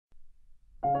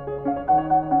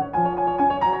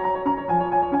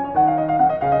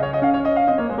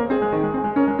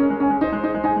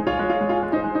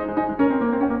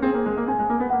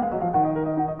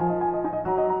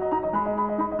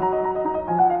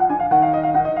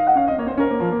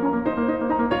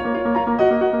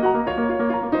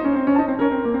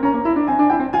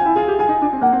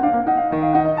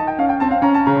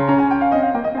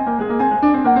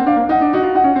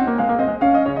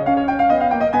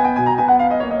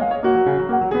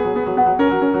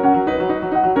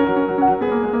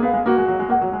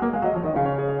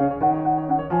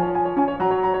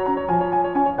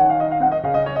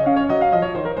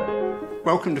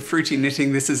welcome to Fruity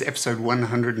Knitting. This is episode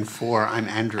 104. I'm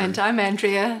Andrew. And I'm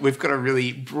Andrea. We've got a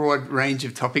really broad range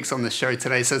of topics on the show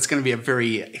today, so it's going to be a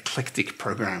very eclectic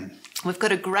program. We've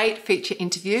got a great feature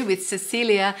interview with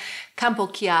Cecelia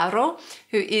Campochiaro,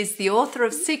 who is the author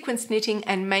of Sequence Knitting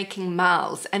and Making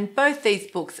Marls. And both these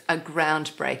books are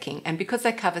groundbreaking. And because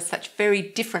they cover such very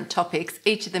different topics,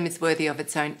 each of them is worthy of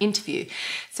its own interview.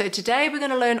 So today we're going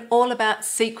to learn all about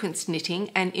sequence knitting,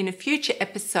 and in a future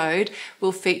episode,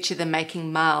 we'll feature the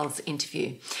Making Marls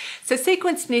interview. So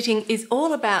sequence knitting is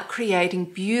all about creating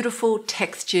beautiful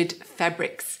textured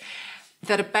fabrics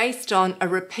that are based on a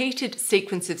repeated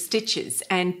sequence of stitches,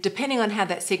 and depending on how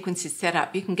that sequence is set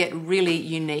up, you can get really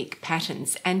unique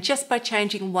patterns. And just by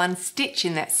changing one stitch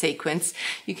in that sequence,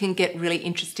 you can get really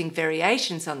interesting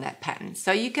variations on that pattern.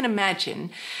 So you can imagine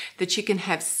that you can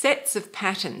have sets of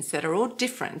patterns that are all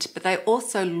different, but they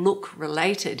also look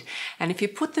related. And if you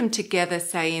put them together,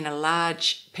 say in a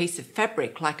large piece of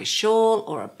fabric like a shawl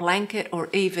or a blanket or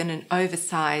even an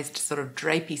oversized sort of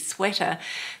drapey sweater,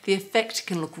 the effect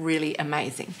can look really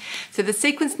amazing. So the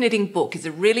Sequence Knitting book is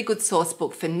a really good source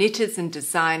book for knitters and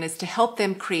designers to help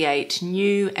them create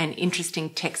new and interesting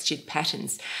textured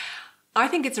patterns. I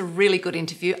think it's a really good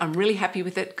interview. I'm really happy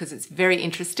with it because it's very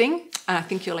interesting, and I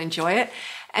think you'll enjoy it.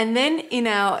 And then in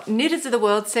our Knitters of the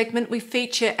World segment, we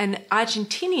feature an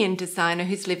Argentinian designer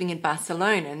who's living in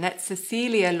Barcelona, and that's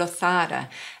Cecelia Lozada.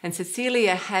 And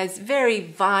Cecelia has very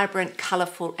vibrant,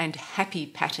 colourful and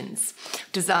happy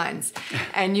designs.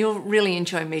 And you'll really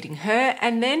enjoy meeting her.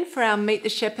 And then for our Meet the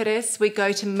Shepherdess, we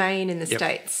go to Maine in the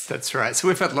States. That's right. So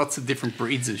we've had lots of different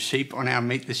breeds of sheep on our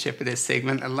Meet the Shepherdess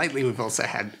segment. And lately we've also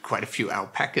had quite a few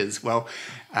alpacas. Well,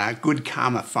 Good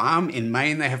Karma Farm in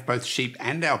Maine, they have both sheep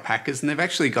and alpacas, and they've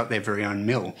actually got their very own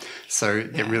mill. So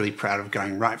they're really proud of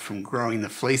going right from growing the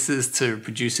fleeces to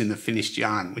producing the finished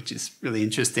yarn, which is really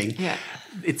interesting. Yeah.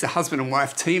 It's a husband and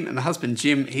wife team, and the husband,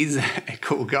 Jim, he's a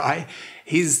cool guy.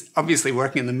 He's obviously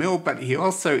working in the mill, but he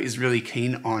also is really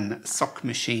keen on sock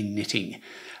machine knitting.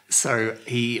 So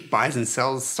he buys and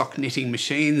sells sock knitting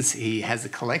machines. He has a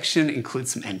collection,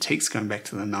 includes some antiques going back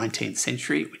to the 19th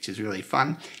century, which is really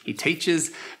fun. He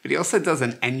teaches, but he also does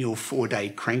an annual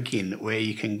 4-day crank-in where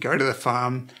you can go to the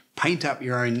farm, paint up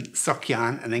your own sock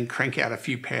yarn, and then crank out a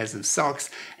few pairs of socks.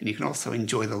 And you can also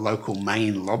enjoy the local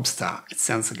Maine lobster. It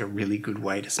sounds like a really good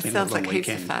way to spend a long weekend. Sounds like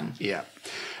heaps of fun. Yeah.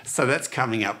 So that's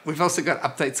coming up. We've also got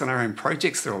updates on our own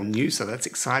projects. They're all new, so that's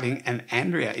exciting. And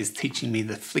Andrea is teaching me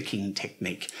the flicking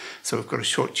technique. So we've got a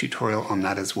short tutorial on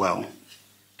that as well.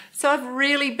 So I've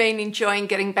really been enjoying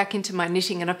getting back into my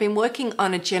knitting, and I've been working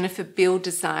on a Jennifer Beal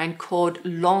design called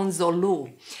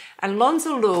Lonzolu. And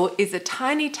Lonzolu is a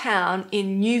tiny town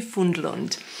in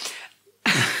Newfoundland.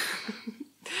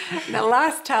 Now,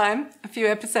 last time, a few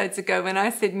episodes ago, when I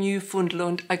said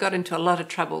Newfoundland, I got into a lot of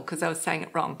trouble because I was saying it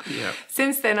wrong. Yep.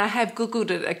 Since then, I have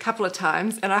Googled it a couple of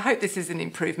times, and I hope this is an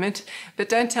improvement, but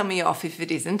don't tell me off if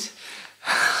it isn't.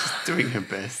 She's doing her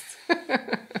best.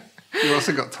 You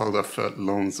also got told off for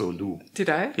Lonzolu. Did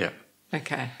I? Yeah.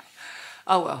 Okay.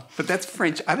 Oh, well. But that's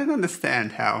French. I don't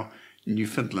understand how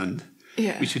Newfoundland...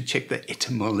 Yeah. We should check the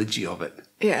etymology of it.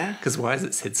 Yeah. Because why is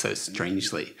it said so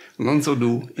strangely?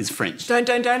 Lonzolu is French. Don't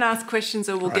ask questions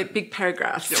or we'll get big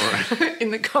paragraphs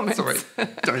in the comments. Sorry,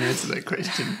 don't answer that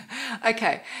question.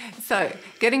 Okay, so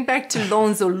getting back to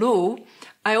Lonzolu,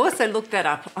 I also looked that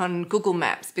up on Google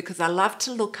Maps because I love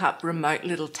to look up remote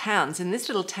little towns. And this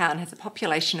little town has a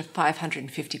population of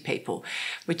 550 people,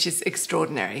 which is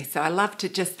extraordinary. So I love to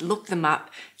just look them up,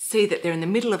 see that they're in the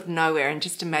middle of nowhere, and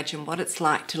just imagine what it's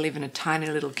like to live in a tiny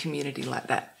little community like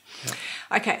that. Yep.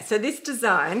 Okay, so this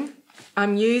design,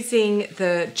 I'm using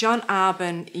the John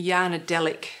Arbon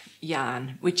Yarnadelic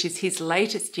yarn, which is his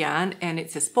latest yarn, and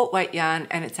it's a sport weight yarn,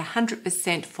 and it's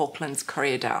 100% Falklands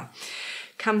Corriedale.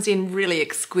 Comes in really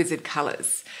exquisite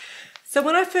colours. So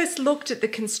when I first looked at the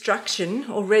construction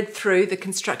or read through the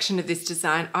construction of this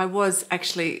design, I was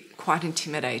actually quite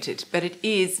intimidated, but it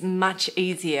is much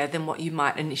easier than what you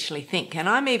might initially think. And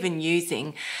I'm even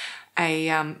using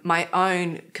my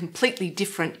own completely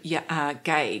different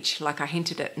gauge, like I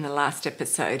hinted at in the last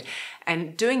episode.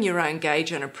 And doing your own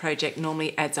gauge on a project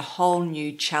normally adds a whole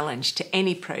new challenge to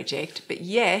any project, but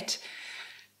yet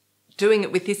doing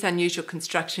it with this unusual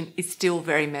construction is still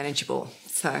very manageable.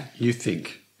 So you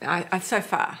think? So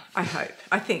far, I hope.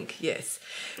 I think, yes.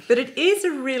 But it is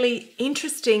a really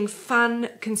interesting, fun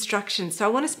construction. So I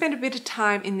want to spend a bit of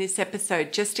time in this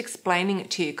episode just explaining it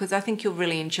to you because I think you'll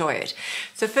really enjoy it.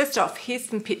 So first off, here's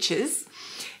some pictures.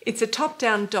 It's a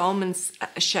top-down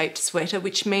dolman-shaped sweater,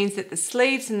 which means that the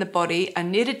sleeves and the body are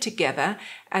knitted together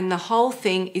and the whole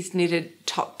thing is knitted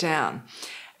top-down.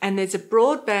 And there's a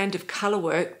broad band of colour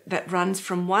work that runs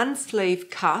from one sleeve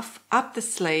cuff up the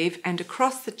sleeve and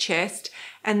across the chest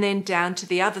and then down to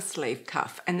the other sleeve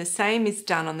cuff. And the same is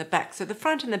done on the back. So the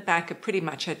front and the back are pretty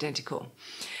much identical.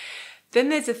 Then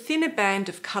there's a thinner band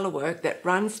of colour work that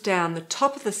runs down the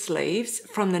top of the sleeves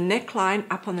from the neckline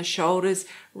up on the shoulders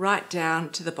right down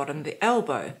to the bottom of the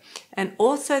elbow. And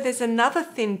also there's another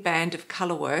thin band of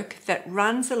colour work that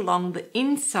runs along the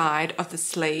inside of the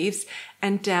sleeves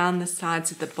and down the sides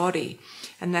of the body.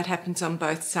 And that happens on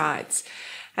both sides.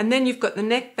 And then you've got the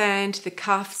neckband, the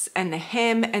cuffs and the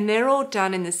hem, and they're all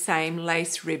done in the same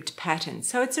lace-ribbed pattern.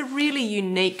 So it's a really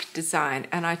unique design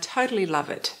and I totally love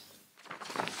it.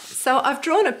 So I've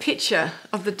drawn a picture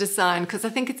of the design because I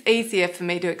think it's easier for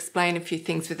me to explain a few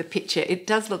things with a picture. It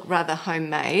does look rather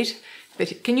homemade,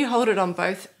 but can you hold it on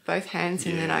both hands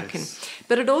and then I can...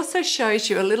 But it also shows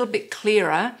you a little bit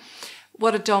clearer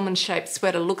what a dolman-shaped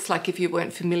sweater looks like if you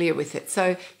weren't familiar with it.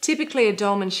 So typically a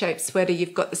dolman-shaped sweater,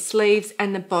 you've got the sleeves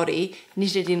and the body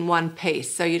knitted in one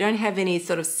piece. So you don't have any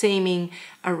sort of seaming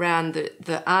around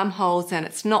the armholes and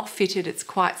it's not fitted, it's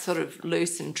quite sort of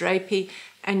loose and drapey.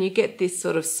 And you get this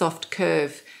sort of soft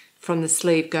curve from the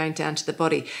sleeve going down to the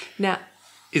body. Now,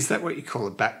 is that what you call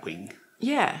a bat wing?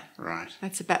 Yeah. Right.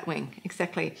 That's a bat wing,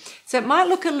 exactly. So it might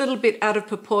look a little bit out of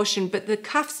proportion, but the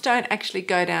cuffs don't actually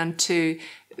go down to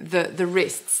the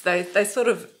wrists. They sort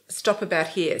of stop about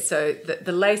here. So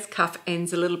the lace cuff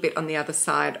ends a little bit on the other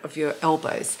side of your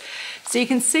elbows. So you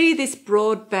can see this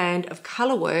broad band of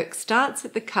colour work starts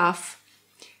at the cuff,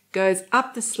 goes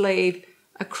up the sleeve,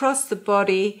 across the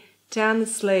body, down the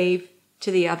sleeve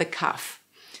to the other cuff.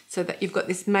 So that you've got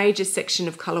this major section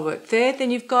of colour work there.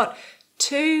 Then you've got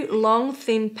two long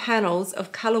thin panels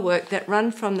of colour work that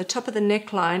run from the top of the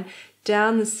neckline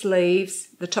down the sleeves,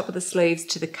 the top of the sleeves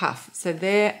to the cuff. So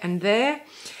there and there.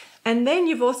 And then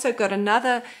you've also got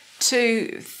another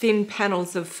two thin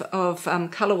panels of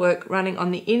colour work running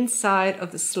on the inside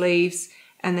of the sleeves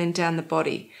and then down the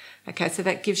body. Okay, so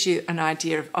that gives you an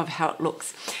idea of how it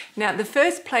looks. Now, the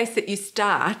first place that you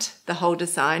start the whole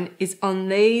design is on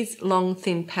these long,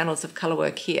 thin panels of colour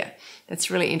work here.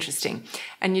 That's really interesting.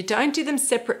 And you don't do them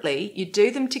separately, you do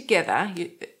them together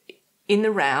in the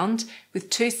round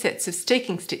with two sets of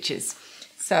steeking stitches.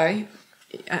 So,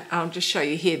 I'll just show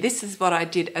you here. This is what I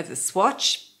did as a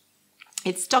swatch.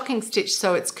 It's stocking stitch,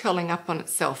 so it's curling up on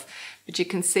itself. But you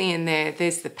can see in there,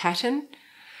 there's the pattern.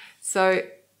 So,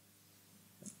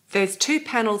 there's two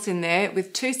panels in there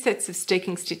with two sets of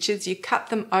steeking stitches. You cut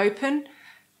them open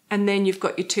and then you've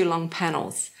got your two long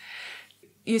panels.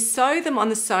 You sew them on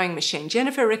the sewing machine.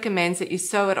 Jennifer recommends that you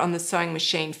sew it on the sewing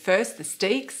machine first, the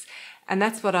steeks, and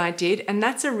that's what I did. And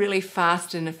that's a really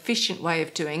fast and efficient way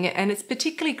of doing it. And it's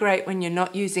particularly great when you're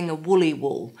not using a woolly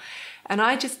wool. And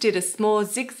I just did a small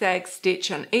zigzag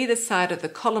stitch on either side of the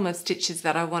column of stitches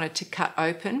that I wanted to cut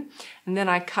open. And then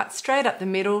I cut straight up the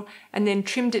middle and then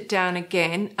trimmed it down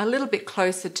again a little bit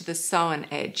closer to the sewn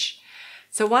edge.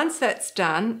 So once that's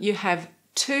done, you have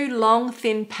two long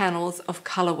thin panels of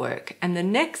colour work. And the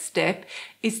next step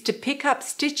is to pick up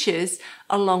stitches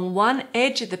along one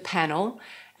edge of the panel.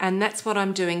 And that's what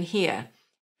I'm doing here.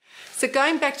 So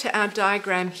going back to our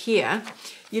diagram here,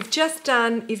 you've just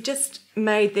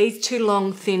made these two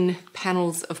long thin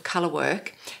panels of colour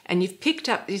work and you've picked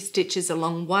up these stitches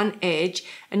along one edge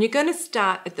and you're going to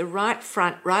start at the right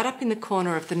front, right up in the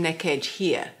corner of the neck edge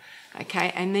here,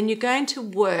 okay? And then you're going to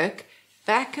work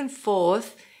back and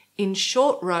forth in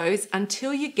short rows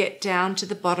until you get down to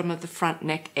the bottom of the front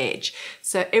neck edge.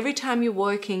 So every time you're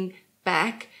working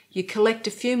back, you collect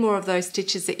a few more of those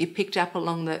stitches that you picked up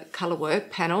along the colour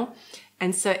work panel.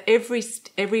 And so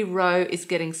every row is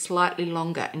getting slightly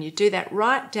longer and you do that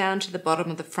right down to the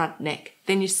bottom of the front neck.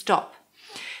 Then you stop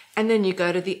and then you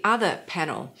go to the other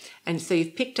panel. And so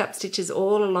you've picked up stitches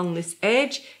all along this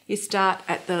edge. You start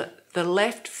at the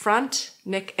left front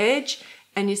neck edge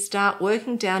and you start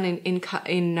working down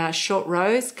in short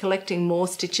rows, collecting more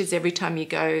stitches every time you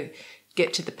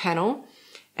get to the panel.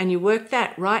 And you work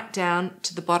that right down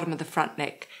to the bottom of the front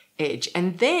neck edge.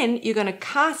 And then you're going to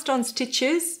cast on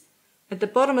stitches at the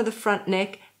bottom of the front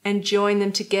neck and join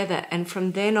them together. And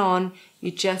from then on,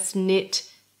 you just knit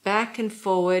back and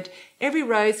forward. Every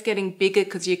row is getting bigger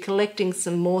because you're collecting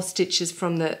some more stitches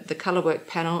from the colour work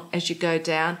panel as you go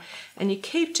down. And you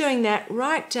keep doing that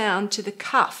right down to the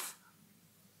cuff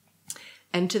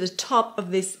and to the top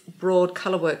of this broad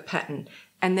colour work pattern.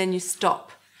 And then you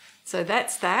stop. So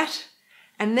that's that.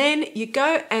 And then you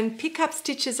go and pick up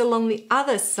stitches along the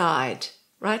other side,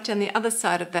 right down the other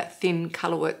side of that thin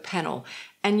colour work panel.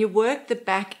 And you work the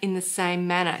back in the same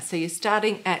manner. So you're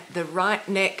starting at the right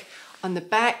neck on the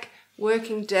back,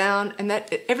 working down, and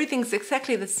that everything's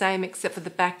exactly the same except for the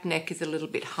back neck is a little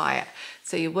bit higher.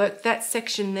 So you work that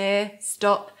section there,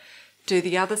 stop, do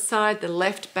the other side, the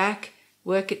left back,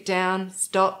 work it down,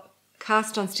 stop,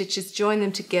 cast on stitches, join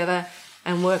them together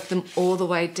and work them all the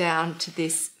way down to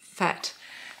this fat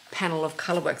panel of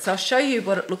colour work. So I'll show you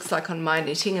what it looks like on my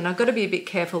knitting, and I've got to be a bit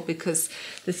careful because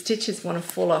the stitches want to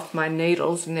fall off my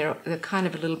needles and they're kind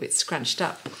of a little bit scrunched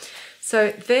up.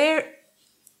 So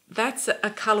that's a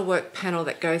colour work panel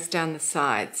that goes down the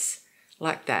sides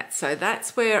like that. So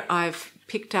that's where I've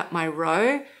picked up my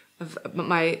row of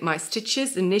my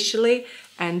stitches initially,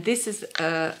 and this is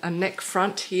a neck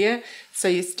front here. So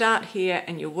you start here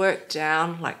and you work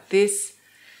down like this.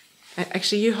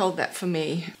 Actually, you hold that for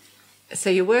me. So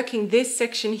you're working this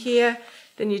section here,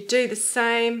 then you do the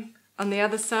same on the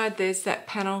other side. There's that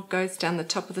panel, goes down the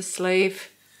top of the sleeve.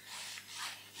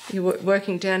 You're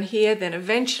working down here, then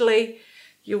eventually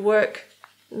you work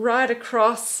right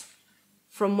across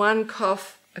from one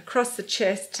cuff across the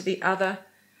chest to the other,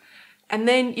 and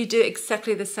then you do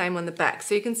exactly the same on the back.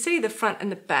 So you can see the front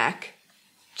and the back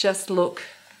just look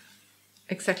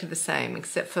exactly the same,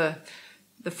 except for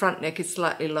the front neck is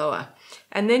slightly lower.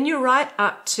 And then you're right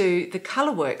up to the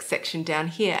colour work section down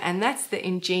here, and that's the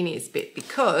ingenious bit,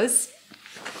 because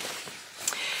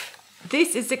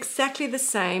this is exactly the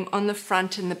same on the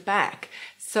front and the back.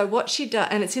 So what she does,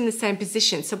 and it's in the same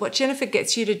position, so what Jennifer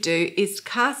gets you to do is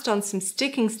cast on some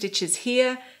sticking stitches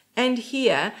here and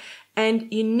here,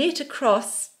 and you knit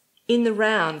across in the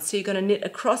round. So you're going to knit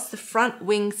across the front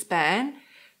wingspan,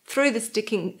 through the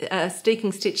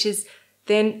sticking stitches,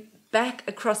 then back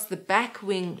across the back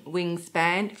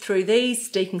wingspan, through these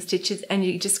sticking stitches, and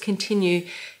you just continue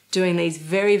doing these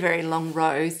very, very long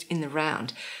rows in the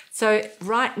round. So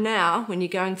right now, when you're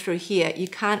going through here, you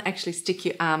can't actually stick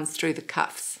your arms through the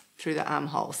cuffs, through the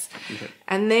armholes. Okay.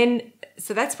 And then,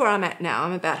 so that's where I'm at now.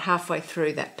 I'm about halfway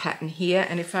through that pattern here.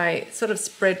 And if I sort of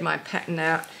spread my pattern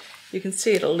out, you can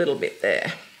see it a little bit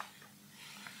there.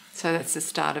 So that's the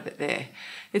start of it there.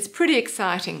 It's pretty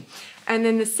exciting. And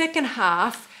then the second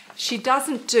half, she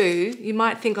doesn't do, you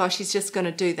might think, oh, she's just going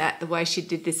to do that the way she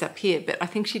did this up here, but I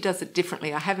think she does it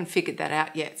differently. I haven't figured that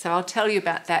out yet, so I'll tell you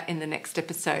about that in the next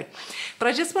episode. But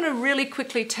I just want to really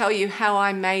quickly tell you how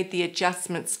I made the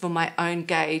adjustments for my own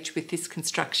gauge with this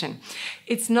construction.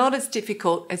 It's not as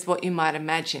difficult as what you might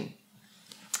imagine.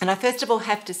 And I first of all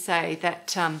have to say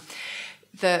that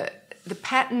the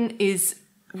pattern is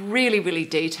really, really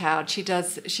detailed.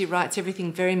 She writes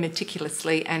everything very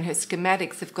meticulously, and her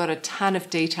schematics have got a ton of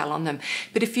detail on them.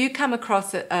 But if you come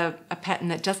across a pattern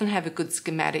that doesn't have a good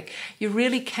schematic, you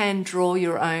really can draw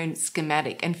your own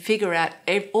schematic and figure out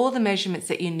all the measurements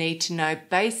that you need to know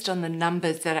based on the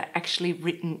numbers that are actually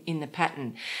written in the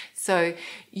pattern. So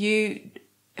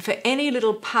for any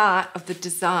little part of the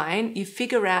design, you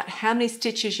figure out how many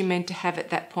stitches you're meant to have at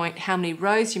that point, how many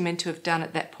rows you're meant to have done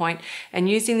at that point, and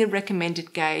using the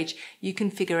recommended gauge, you can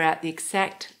figure out the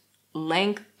exact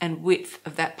length and width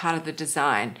of that part of the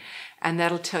design, and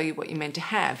that'll tell you what you're meant to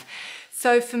have.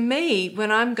 So for me,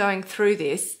 when I'm going through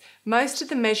this, most of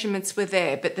the measurements were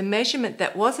there, but the measurement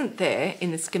that wasn't there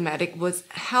in the schematic was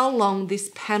how long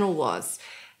this panel was.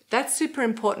 That's super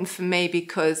important for me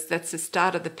because that's the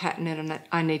start of the pattern, and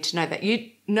I need to know that.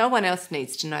 No one else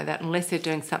needs to know that unless they're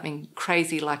doing something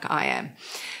crazy like I am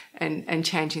and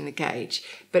changing the gauge.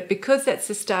 But because that's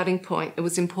the starting point, it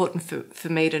was important for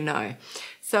me to know.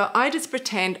 So I just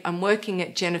pretend I'm working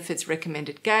at Jennifer's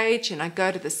recommended gauge, and I go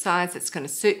to the size that's going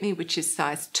to suit me, which is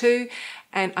size 2,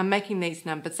 and I'm making these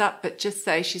numbers up, but just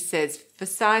say she says for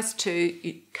size 2,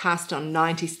 you cast on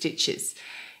 90 stitches.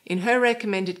 In her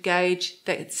recommended gauge,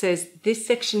 that it says this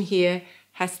section here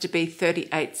has to be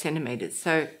 38 centimetres.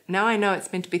 So now I know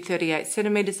it's meant to be 38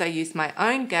 centimetres. I use my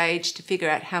own gauge to figure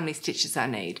out how many stitches I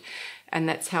need. And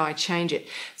that's how I change it.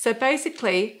 So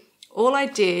basically, all I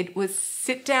did was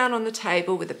sit down on the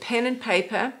table with a pen and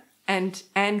paper, and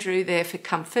Andrew there for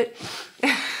comfort.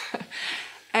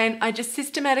 And I just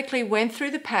systematically went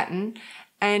through the pattern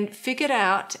and figured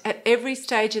out at every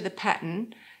stage of the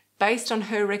pattern, based on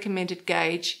her recommended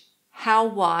gauge, how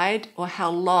wide or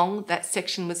how long that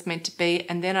section was meant to be,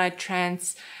 and then I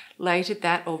translated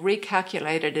that or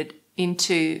recalculated it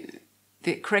into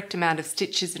the correct amount of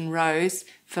stitches and rows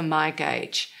for my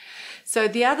gauge. So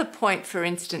the other point, for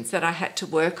instance, that I had to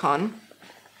work on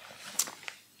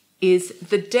is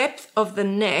the depth of the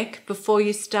neck before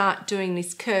you start doing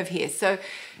this curve here. So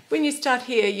when you start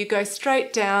here, you go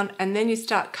straight down and then you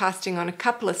start casting on a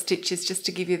couple of stitches just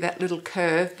to give you that little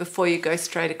curve before you go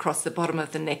straight across the bottom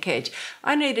of the neck edge.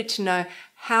 I needed to know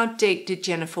how deep did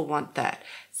Jennifer want that.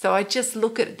 So I just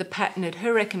look at the pattern at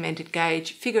her recommended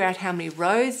gauge, figure out how many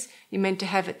rows you're meant to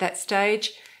have at that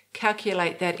stage,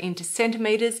 calculate that into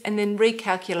centimetres, and then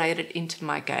recalculate it into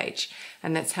my gauge.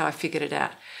 And that's how I figured it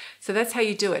out. So that's how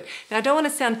you do it. Now, I don't want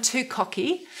to sound too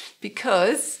cocky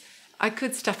because I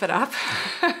could stuff it up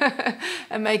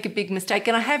and make a big mistake.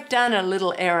 And I have done a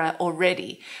little error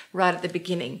already right at the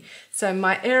beginning. So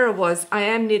my error was I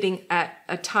am knitting at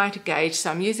a tighter gauge,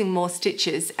 so I'm using more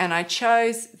stitches, and I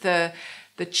chose the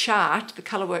chart, the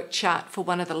colourwork chart, for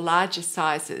one of the larger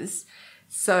sizes.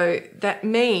 So that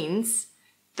means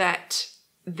that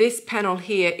this panel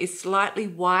here is slightly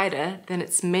wider than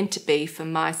it's meant to be for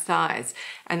my size.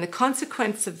 And the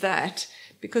consequence of that,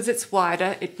 because it's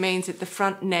wider, it means that the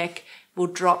front neck will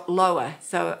drop lower.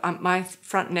 So my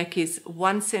front neck is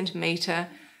 1 centimetre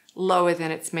lower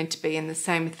than it's meant to be, and the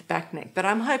same with the back neck. But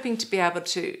I'm hoping to be able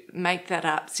to make that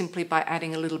up simply by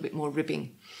adding a little bit more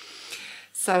ribbing.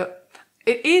 So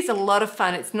it is a lot of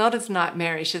fun. It's not as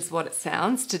nightmarish as what it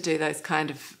sounds to do those kind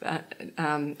of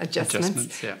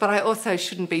adjustments. Yeah. But I also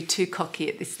shouldn't be too cocky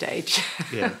at this stage.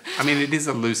 Yeah, I mean, it is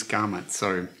a loose garment,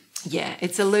 so... Yeah,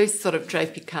 it's a loose sort of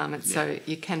drapey garment, so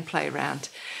you can play around.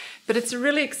 But it's a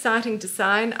really exciting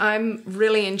design. I'm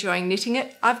really enjoying knitting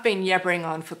it. I've been yabbering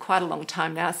on for quite a long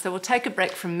time now, so we'll take a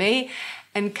break from me.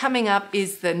 And coming up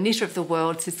is the knitter of the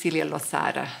world, Cecelia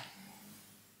Losada.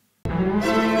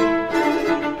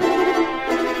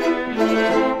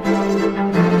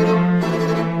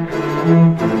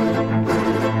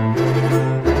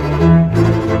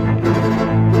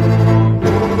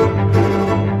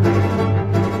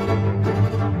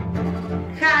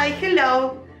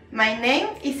 Hello, my name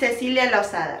is Cecelia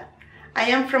Losada. I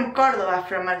am from Córdoba,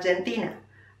 from Argentina,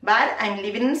 but I'm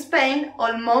living in Spain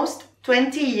almost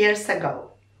 20 years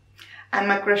ago.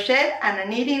 I'm a crochet and a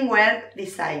knitting wear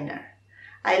designer.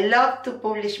 I love to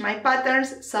publish my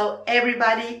patterns so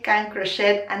everybody can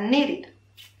crochet and knit it.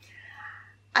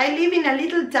 I live in a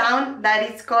little town that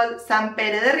is called Sant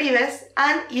Pere de Ribes,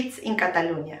 and it's in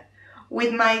Catalonia,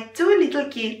 with my 2 little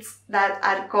kids that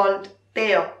are called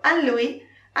Theo and Louis,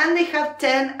 and they have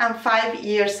 10 and 5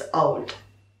 years old.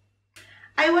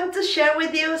 I want to share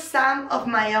with you some of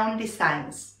my own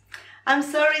designs. I'm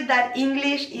sorry that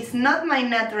English is not my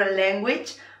natural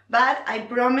language, but I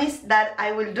promise that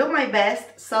I will do my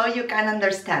best so you can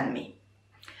understand me.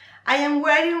 I am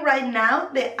wearing right now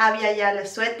the Abya Yala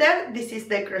sweater. This is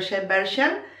the crochet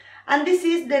version, and this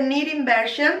is the knitting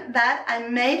version that I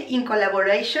made in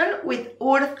collaboration with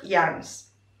Earth Yarns.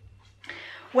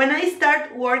 When I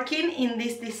started working in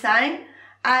this design,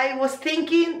 I was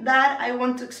thinking that I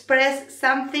want to express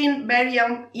something very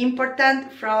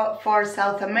important for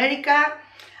South America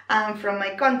and from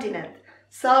my continent.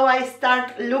 So I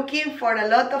started looking for a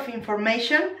lot of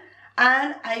information,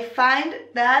 and I find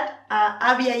that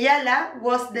Abya Yala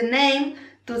was the name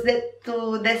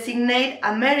to designate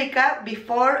America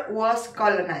before it was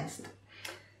colonized.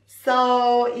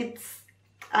 So it's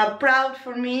proud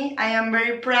for me. I am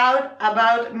very proud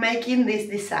about making this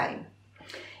design.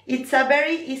 It's a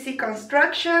very easy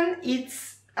construction.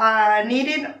 It's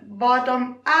knitted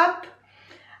bottom up,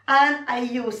 and I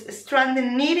use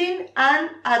stranded knitting and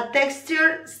a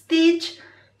texture stitch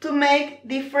to make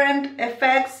different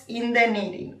effects in the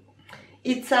knitting.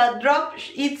 It's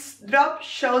drop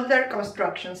shoulder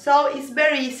construction, so it's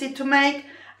very easy to make,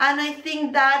 and I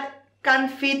think that can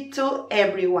fit to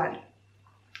everyone.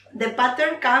 The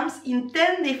pattern comes in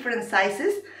 10 different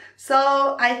sizes,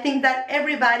 so I think that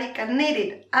everybody can knit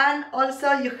it. And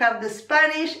also you have the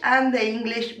Spanish and the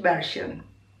English version.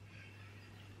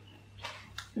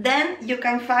 Then you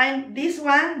can find this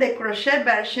one, the crochet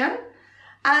version,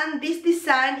 and this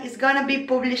design is gonna be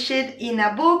published in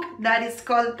a book that is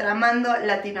called Tramando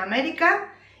Latinoamérica.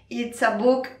 It's a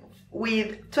book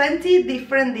with 20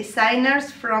 different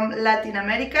designers from Latin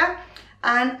America,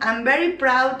 and I'm very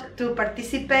proud to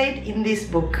participate in this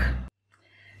book.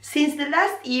 Since the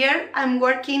last year, I'm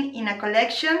working in a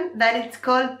collection that is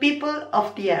called People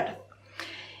of the Earth.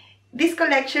 This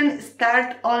collection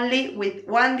started only with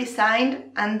one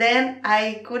design, and then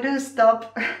I couldn't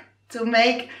stop to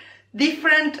make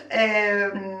different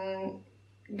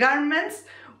garments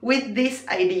with this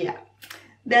idea.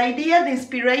 The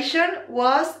inspiration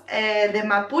was the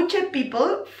Mapuche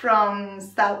people from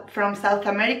South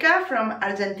America, from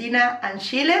Argentina and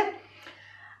Chile,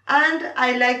 and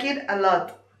I like it a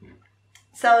lot.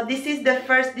 So this is the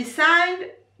first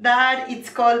design that it's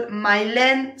called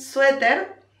Mylen sweater.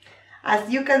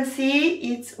 As you can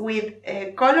see, it's with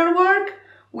color work,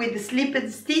 with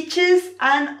slipped stitches,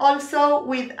 and also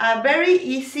with a very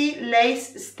easy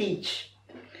lace stitch.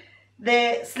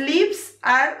 The sleeves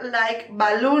are like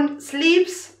balloon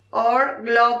sleeves or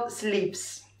glove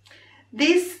sleeves.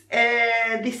 This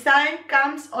design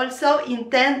comes also in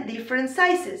 10 different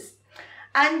sizes.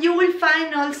 And you will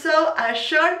find also a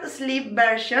short sleeve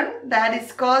version that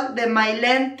is called the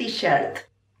Mylen t-shirt.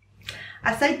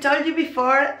 As I told you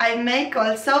before, I make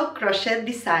also crochet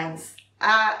designs.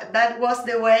 That was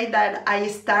the way that I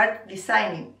start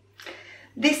designing.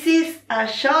 This is a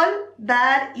shawl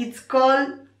that is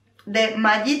called the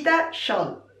Mallita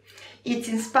shawl. It's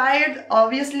inspired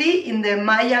obviously in the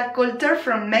Maya culture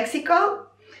from Mexico,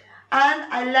 and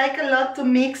I like a lot to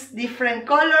mix different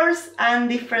colors and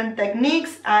different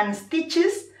techniques and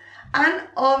stitches and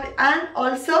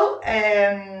also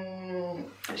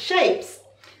shapes.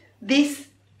 This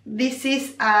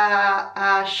is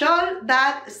a shawl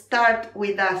that starts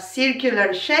with a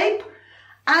circular shape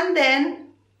and then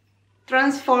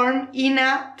transform in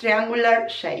a triangular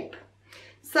shape.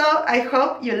 So I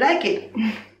hope you like it.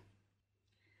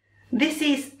 This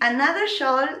is another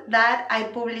shawl that I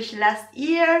published last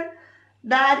year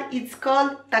that it's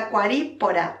called Tacuari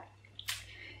Porá.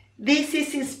 This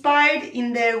is inspired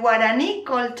in the Guarani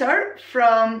culture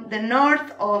from the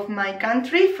north of my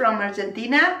country, from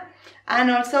Argentina, and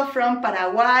also from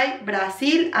Paraguay,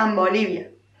 Brazil, and Bolivia.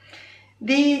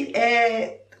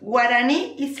 The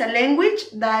Guarani is a language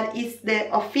that is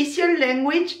the official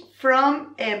language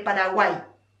from Paraguay.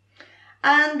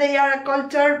 And they are a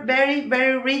culture, very,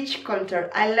 very rich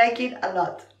culture. I like it a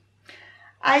lot.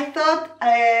 I thought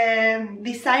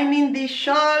designing this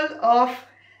shawl of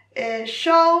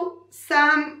show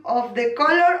some of the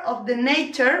color of the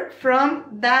nature from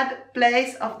that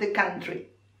place of the country.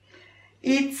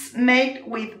 It's made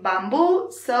with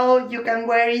bamboo, so you can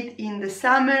wear it in the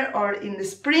summer or in the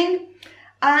spring,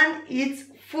 and it's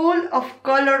full of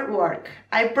color work.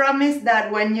 I promise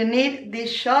that when you knit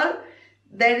this shawl,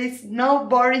 there is no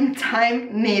boring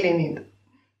time knitting it.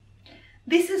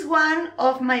 This is one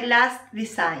of my last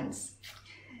designs.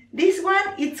 This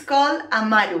one is called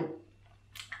Amaru.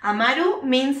 Amaru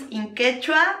means in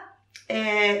Quechua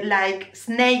like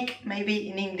snake, maybe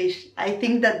in English. I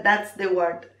think that that's the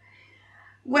word.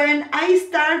 When I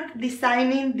started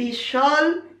designing this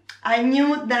shawl, I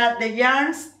knew that the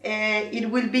yarns, it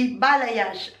will be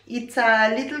balayage. It's a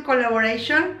little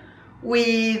collaboration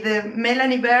with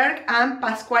Melanie Berg and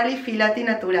Pasquale Filati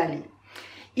Naturali.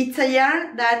 It's a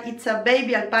yarn that it's a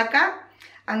baby alpaca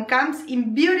and comes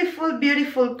in beautiful,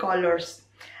 beautiful colors.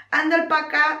 And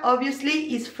alpaca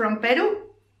obviously is from Peru.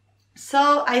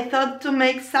 So I thought to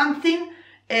make something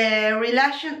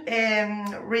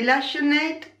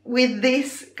relationate with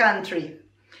this country.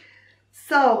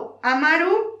 So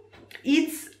Amaru,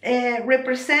 it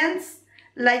represents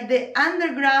like the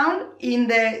underground in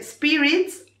the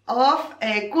spirits of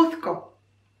Cuzco.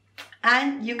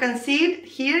 And you can see it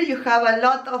here, you have a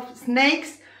lot of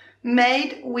snakes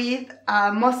made with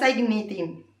mosaic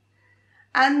knitting.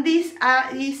 And this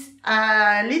is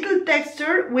a little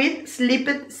texture with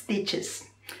slipped stitches.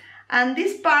 And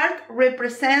this part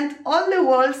represents all the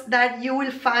walls that you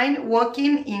will find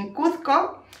walking in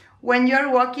Cuzco when you're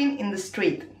walking in the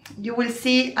street. You will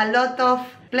see a lot of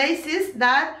places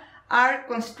that are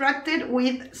constructed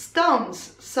with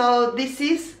stones. So this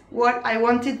is what I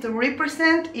wanted to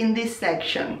represent in this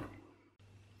section.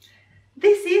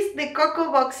 This is the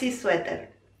Coco Boxy sweater.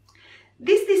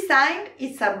 This design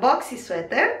is a boxy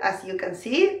sweater, as you can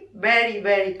see, very,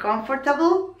 very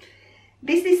comfortable.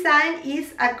 This design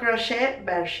is a crochet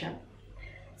version.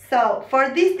 So for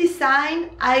this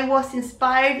design, I was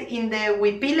inspired in the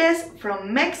huipiles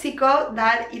from Mexico,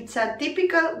 that it's a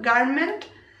typical garment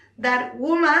that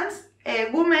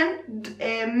women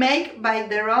make by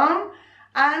their own,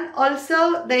 and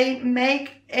also they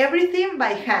make everything by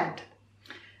hand.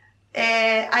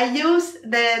 I use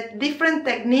the different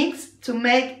techniques to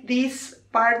make this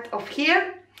part of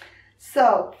here.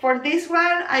 So for this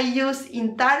one I used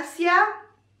intarsia,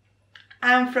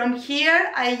 and from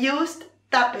here I used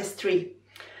tapestry.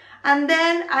 And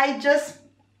then I just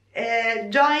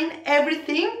join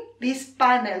everything, this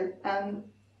panel and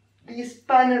this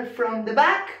panel from the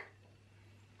back,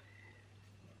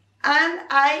 and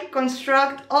I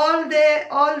construct all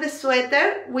the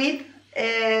sweater with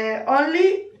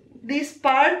only this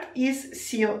part is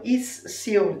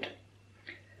sewn.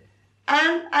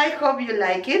 And I hope you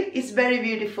like it. It's very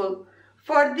beautiful.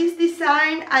 For this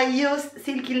design I used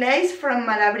silky lace from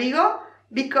Malabrigo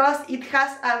because it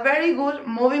has a very good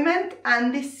movement,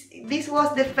 and this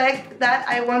was the effect that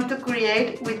I want to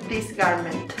create with this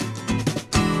garment.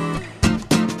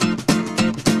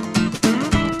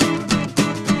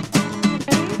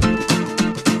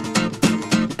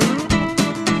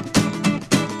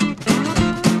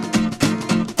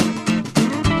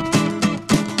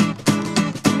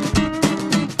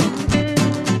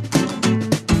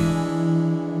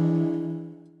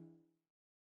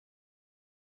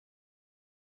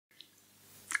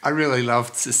 I really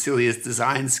loved Cecilia's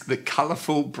designs, the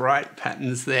colourful, bright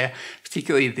patterns there,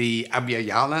 particularly the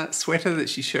Abya sweater that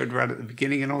she showed right at the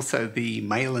beginning, and also the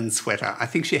Malin sweater. I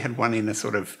think she had one in a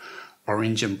sort of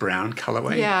orange and brown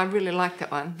colourway. Yeah, I really like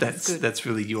that one. That's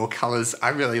really your colours. I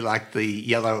really like the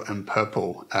yellow and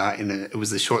purple. It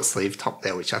was a short sleeve top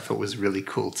there, which I thought was really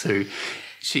cool too.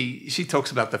 She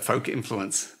talks about the folk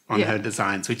influence on her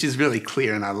designs, which is really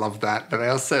clear, and I love that. But I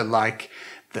also like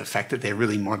the fact that they're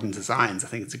really modern designs. I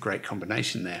think it's a great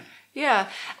combination there. Yeah,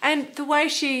 and the way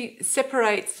she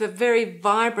separates the very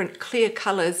vibrant, clear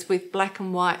colours with black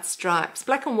and white stripes.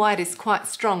 Black and white is quite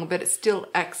strong, but it still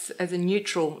acts as a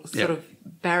neutral sort of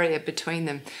barrier between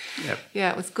them. Yep.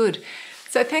 Yeah, it was good.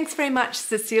 So thanks very much,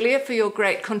 Cecelia, for your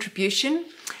great contribution.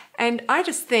 And I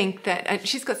just think that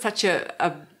she's got such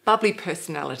a bubbly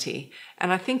personality.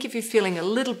 And I think if you're feeling a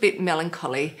little bit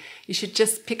melancholy, you should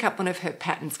just pick up one of her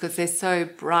patterns because they're so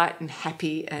bright and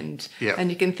happy. And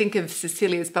you can think of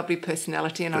Cecilia's bubbly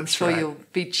personality, and I'm sure you'll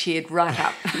be cheered right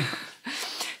up.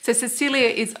 So Cecelia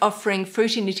is offering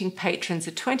Fruity Knitting patrons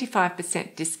a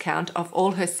 25% discount off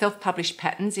all her self-published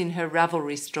patterns in her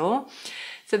Ravelry store.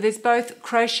 So there's both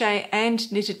crochet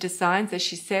and knitted designs, as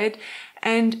she said,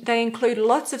 and they include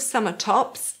lots of summer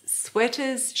tops,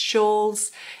 sweaters,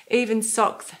 shawls, even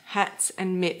socks, hats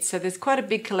and mitts. So there's quite a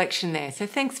big collection there. So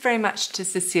thanks very much to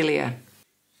Cecelia.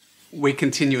 We're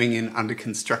continuing in Under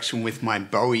Construction with my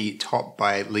Bowie top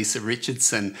by Lisa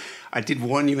Richardson. I did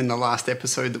warn you in the last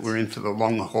episode that we're in for the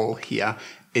long haul here.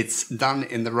 It's done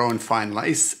in the Rowan Fine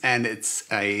Lace, and it's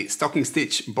a stocking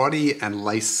stitch body and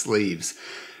lace sleeves.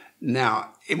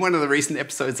 Now, in one of the recent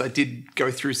episodes, I did go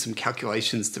through some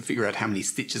calculations to figure out how many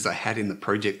stitches I had in the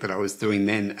project that I was doing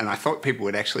then, and I thought people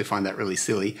would actually find that really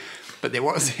silly, but there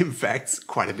was, in fact,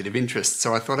 quite a bit of interest.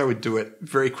 So I thought I would do it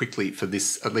very quickly for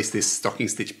this, at least this stocking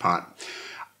stitch part.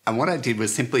 And what I did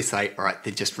was simply say, all right,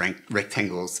 they're just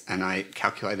rectangles, and I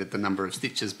calculated the number of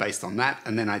stitches based on that,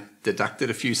 and then I deducted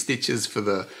a few stitches for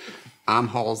the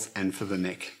armholes and for the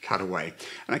neck cutaway.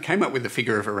 And I came up with a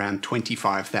figure of around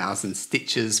 25,000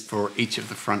 stitches for each of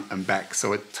the front and back,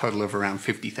 so a total of around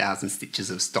 50,000 stitches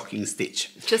of stocking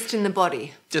stitch. Just in the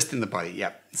body? Just in the body,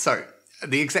 yep. So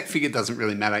the exact figure doesn't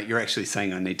really matter. You're actually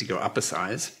saying I need to go up a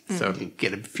size, so I'll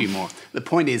get a few more. The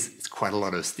point is, it's quite a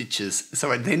lot of stitches.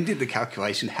 So I then did the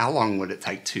calculation, how long would it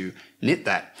take to knit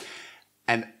that?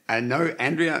 And I know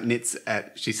Andrea knits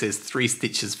at, she says, 3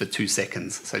 stitches for 2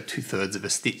 seconds, so 2/3 of a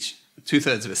stitch.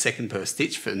 2/3 of a second per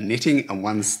stitch for knitting and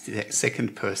 1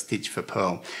 second per stitch for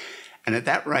purl. And at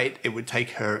that rate, it would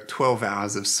take her 12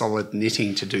 hours of solid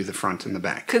knitting to do the front and the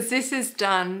back. Because this is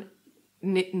done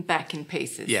knit and back in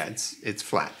pieces. Yeah, it's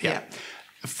flat, yeah.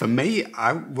 For me,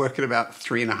 I work at about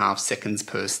 3.5 seconds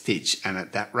per stitch, and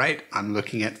at that rate, I'm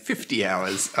looking at 50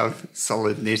 hours of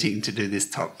solid knitting to do this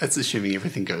top. That's assuming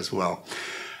everything goes well.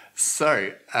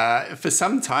 So for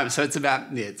some time, so it's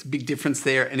about, it's a big difference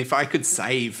there. And if I could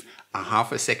save a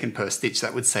 0.5 second per stitch,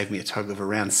 that would save me a total of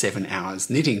around 7 hours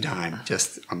knitting time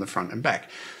just on the front and back.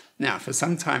 Now, for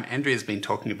some time, Andrea's been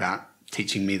talking about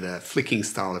teaching me the flicking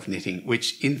style of knitting,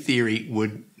 which in theory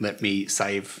would let me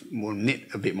knit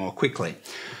a bit more quickly.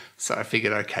 So I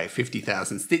figured, okay,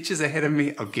 50,000 stitches ahead of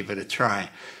me, I'll give it a try.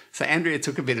 So Andrea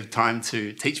took a bit of time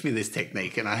to teach me this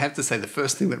technique, and I have to say the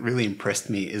first thing that really impressed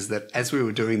me is that as we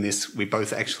were doing this, we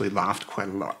both actually laughed quite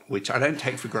a lot, which I don't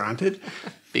take for granted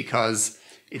because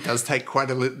it does take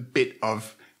quite a bit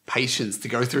of patience to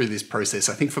go through this process,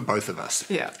 I think, for both of us.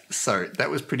 Yeah. So that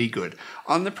was pretty good.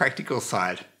 On the practical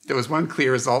side, there was one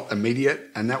clear result, immediate,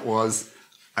 and that was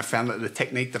I found that the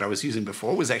technique that I was using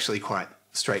before was actually quite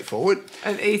straightforward.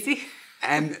 And easy.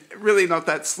 And really not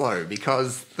that slow,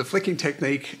 because the flicking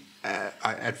technique,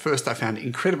 at first I found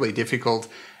incredibly difficult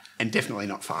and definitely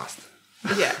not fast.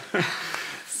 Yeah.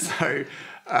 So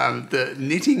the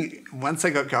knitting, once I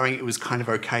got going, it was kind of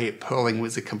okay. Purling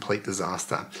was a complete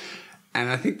disaster. And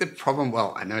I think the problem,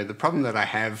 the problem that I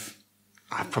have,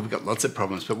 I've probably got lots of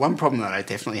problems, but one problem that I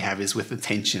definitely have is with the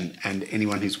tension. And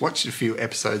anyone who's watched a few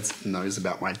episodes knows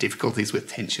about my difficulties with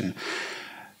tension.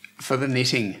 For the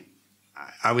knitting,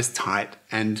 I was tight,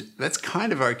 and that's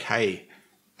kind of okay.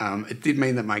 It did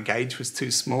mean that my gauge was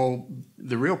too small.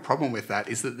 The real problem with that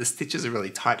is that the stitches are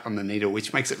really tight on the needle,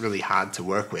 which makes it really hard to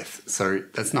work with. So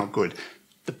that's not good.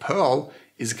 The purl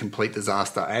is a complete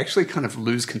disaster. I actually kind of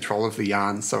lose control of the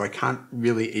yarn, so I can't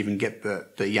really even get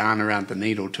the yarn around the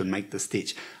needle to make the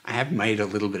stitch. I have made a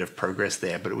little bit of progress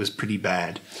there, but it was pretty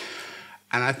bad.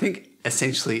 And I think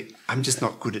essentially I'm just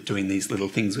not good at doing these little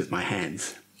things with my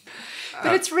hands.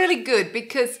 But it's really good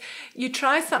because you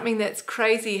try something that's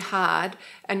crazy hard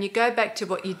and you go back to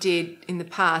what you did in the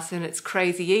past and it's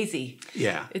crazy easy.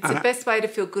 Yeah. It's the best way to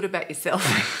feel good about yourself.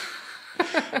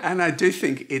 And I do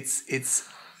think it's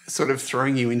sort of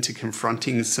throwing you into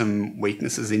confronting some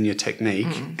weaknesses in your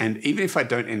technique. And even if I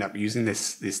don't end up using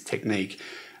this technique,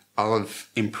 I'll have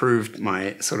improved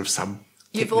my sort of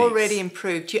You've already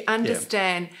improved. You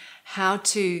understand how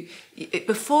to.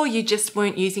 Before you just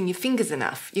weren't using your fingers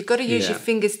enough. You've got to use your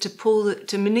fingers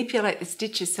to manipulate the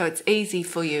stitches so it's easy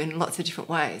for you in lots of different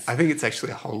ways. I think it's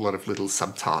actually a whole lot of little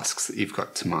subtasks that you've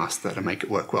got to master to make it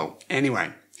work well.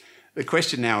 Anyway, the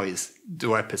question now is,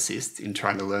 do I persist in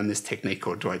trying to learn this technique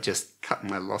or do I just cut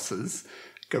my losses,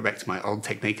 go back to my old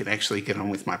technique and actually get on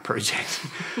with my project?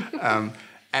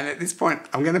 And at this point,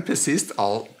 I'm going to persist.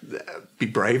 I'll be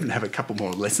brave and have a couple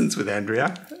more lessons with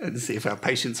Andrea and see if our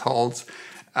patience holds.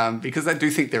 Because I do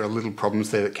think there are little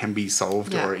problems there that can be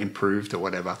solved or improved or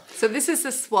whatever. So this is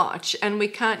a swatch and we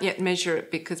can't yet measure it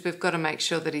because we've got to make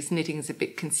sure that his knitting is a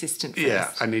bit consistent first.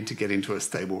 Yeah, I need to get into a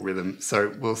stable rhythm.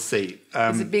 So we'll see.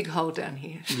 There's a big hole down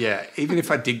here. Yeah, even if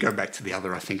I did go back to the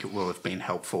other, I think it will have been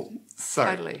helpful. So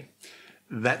Totally.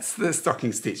 That's the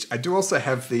stocking stitch. I do also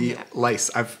have the lace.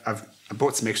 I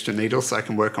bought some extra needles so I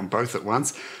can work on both at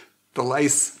once. The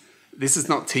lace, this is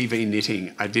not TV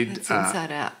knitting. I did... It's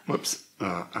inside out. Whoops.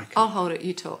 Oh, okay. I'll hold it,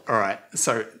 you talk. All right.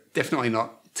 So definitely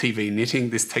not TV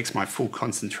knitting. This takes my full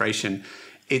concentration.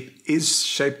 It is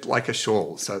shaped like a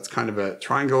shawl. So it's kind of a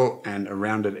triangle and a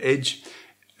rounded edge.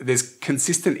 There's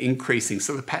consistent increasing.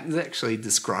 So the pattern's actually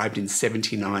described in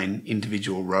 79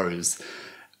 individual rows.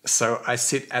 So I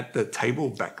sit at the table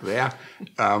back there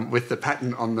with the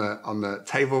pattern on the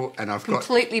table, and I've got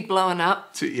completely blown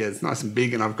up. It's nice and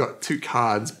big, and I've got two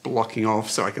cards blocking off,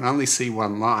 so I can only see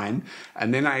one line,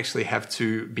 and then I actually have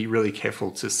to be really careful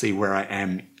to see where I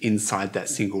am inside that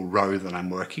single row that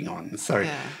I'm working on. So,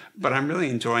 but I'm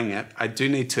really enjoying it. I do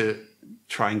need to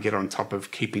try and get on top of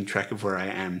keeping track of where I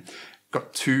am.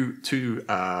 Got two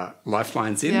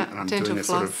lifelines in, and I'm doing a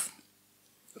sort of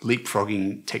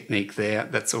leapfrogging technique there.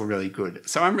 That's all really good.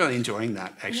 So I'm really enjoying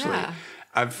that actually. Yeah.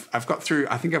 I've got through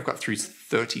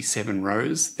 37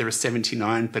 rows. There are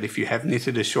 79, but if you have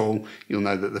knitted a shawl, you'll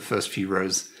know that the first few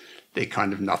rows, they're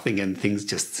kind of nothing and things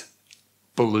just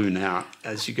balloon out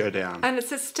as you go down. And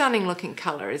it's a stunning looking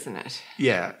colour, isn't it?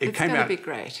 Yeah, it's came out. It's going to be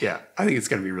great. Yeah, I think it's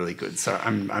going to be really good. So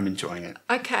I'm enjoying it.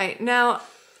 Okay, now,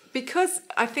 because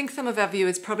I think some of our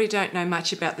viewers probably don't know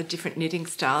much about the different knitting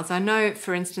styles. I know,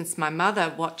 for instance, my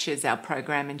mother watches our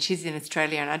program and she's in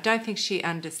Australia and I don't think she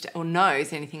understands or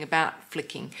knows anything about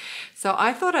flicking. So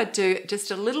I thought I'd do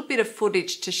just a little bit of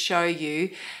footage to show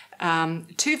you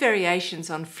two variations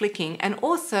on flicking and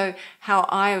also how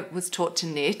I was taught to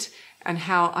knit and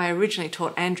how I originally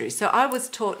taught Andrew. So I was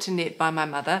taught to knit by my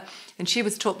mother and she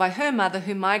was taught by her mother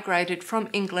who migrated from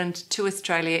England to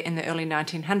Australia in the early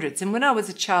 1900s. And when I was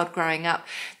a child growing up,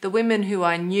 the women who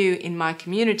I knew in my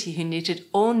community who knitted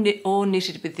all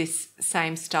knitted with this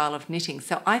same style of knitting.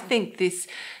 So I think this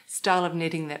style of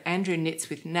knitting that Andrew knits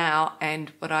with now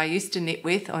and what I used to knit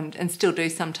with and still do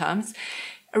sometimes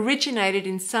originated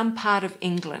in some part of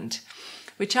England,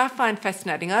 which I find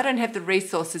fascinating. I don't have the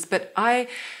resources, but I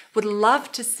would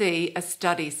love to see a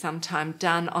study sometime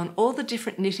done on all the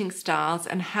different knitting styles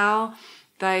and how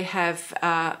they have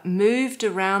moved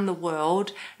around the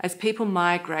world as people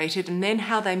migrated and then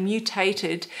how they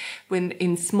mutated when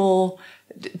in small,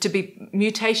 to be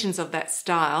mutations of that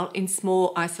style in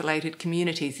small isolated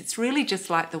communities. It's really just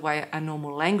like the way a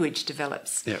normal language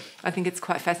develops. Yeah. I think it's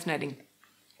quite fascinating.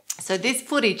 So this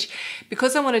footage,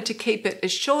 because I wanted to keep it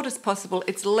as short as possible,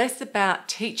 it's less about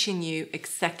teaching you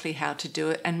exactly how to do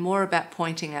it and more about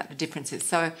pointing out the differences.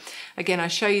 So again, I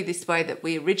show you this way that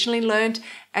we originally learned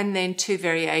and then two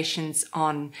variations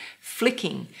on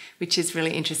flicking, which is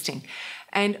really interesting.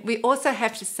 And we also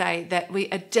have to say that we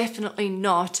are definitely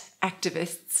not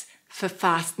activists for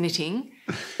fast knitting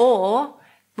or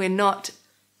we're not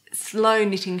slow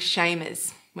knitting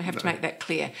shamers. We have to make that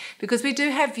clear because we do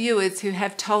have viewers who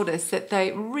have told us that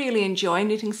they really enjoy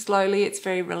knitting slowly. It's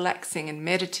very relaxing and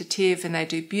meditative and they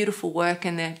do beautiful work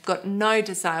and they've got no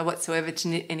desire whatsoever to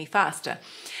knit any faster.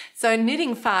 So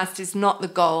knitting fast is not the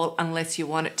goal unless you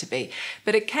want it to be.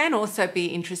 But it can also be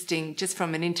interesting just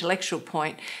from an intellectual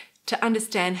point to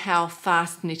understand how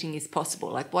fast knitting is possible,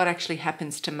 like what actually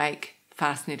happens to make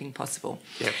fast knitting possible.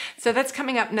 Yep. So that's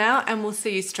coming up now and we'll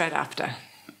see you straight after.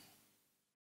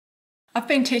 I've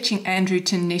been teaching Andrew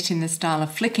to knit in the style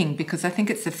of flicking because I think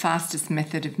it's the fastest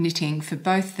method of knitting for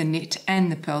both the knit and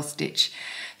the purl stitch.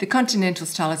 The continental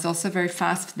style is also very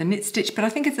fast for the knit stitch, but I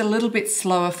think it's a little bit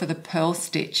slower for the purl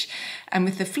stitch. And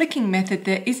with the flicking method,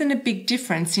 there isn't a big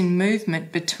difference in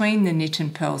movement between the knit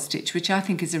and purl stitch, which I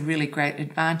think is a really great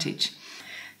advantage.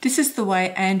 This is the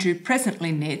way Andrew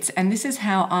presently knits, and this is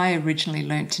how I originally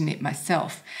learnt to knit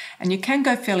myself. And you can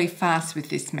go fairly fast with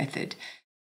this method.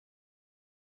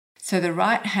 So the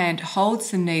right hand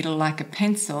holds the needle like a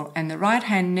pencil, and the right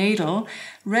hand needle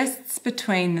rests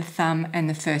between the thumb and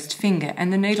the first finger,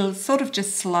 and the needle sort of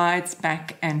just slides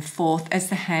back and forth as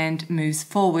the hand moves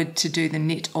forward to do the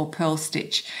knit or purl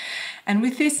stitch. And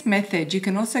with this method, you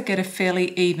can also get a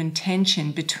fairly even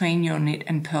tension between your knit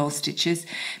and purl stitches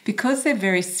because they're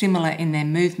very similar in their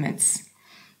movements.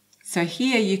 So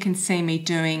here you can see me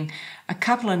doing a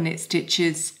couple of knit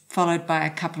stitches followed by a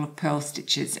couple of purl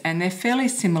stitches, and they're fairly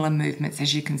similar movements,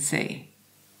 as you can see.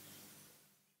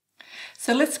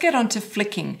 So let's get on to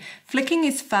flicking. Flicking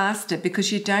is faster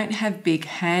because you don't have big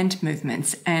hand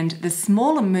movements, and the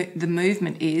smaller the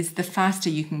movement is, the faster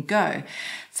you can go.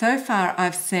 So far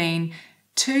I've seen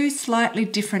two slightly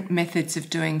different methods of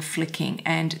doing flicking,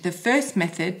 and the first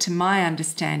method, to my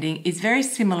understanding, is very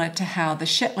similar to how the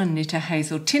Shetland knitter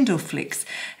Hazel Tyndall flicks,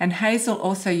 and Hazel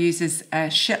also uses a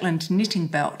Shetland knitting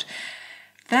belt.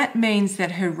 That means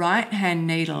that her right hand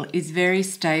needle is very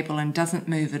stable and doesn't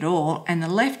move at all, and the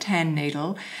left hand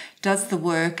needle does the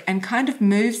work and kind of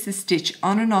moves the stitch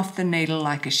on and off the needle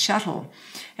like a shuttle.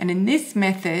 And in this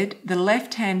method, the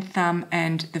left hand thumb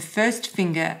and the first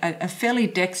finger are fairly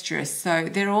dexterous, so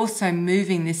they're also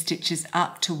moving the stitches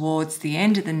up towards the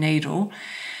end of the needle.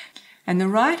 And the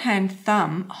right hand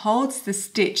thumb holds the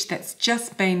stitch that's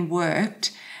just been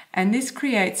worked, and this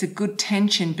creates a good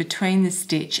tension between the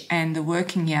stitch and the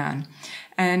working yarn.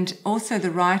 And also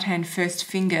the right hand first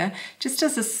finger just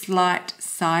does a slight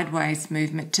sideways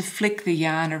movement to flick the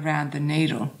yarn around the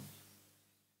needle.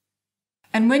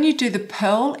 And when you do the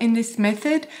purl in this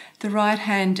method, the right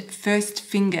hand first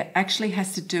finger actually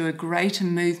has to do a greater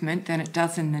movement than it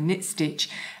does in the knit stitch,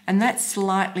 and that's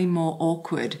slightly more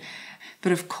awkward.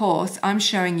 But of course, I'm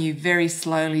showing you very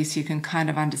slowly so you can kind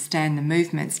of understand the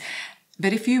movements.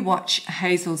 But if you watch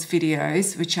Hazel's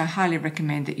videos, which I highly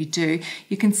recommend that you do,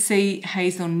 you can see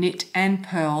Hazel knit and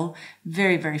purl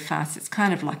very, very fast. It's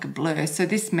kind of like a blur. So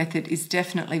this method is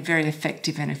definitely very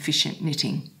effective and efficient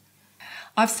knitting.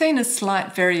 I've seen a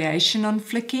slight variation on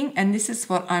flicking, and this is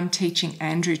what I'm teaching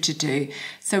Andrew to do.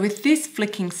 So with this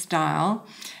flicking style,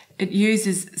 it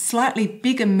uses slightly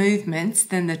bigger movements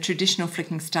than the traditional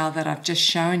flicking style that I've just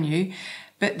shown you,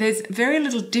 but there's very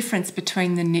little difference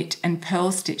between the knit and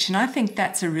purl stitch, and I think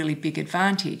that's a really big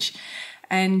advantage.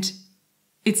 And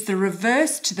it's the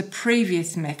reverse to the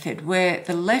previous method, where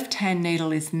the left-hand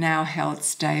needle is now held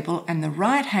stable and the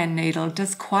right-hand needle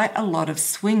does quite a lot of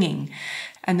swinging.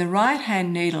 And the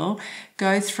right-hand needle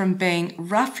goes from being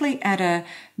roughly at a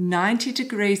 90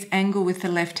 degrees angle with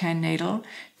the left-hand needle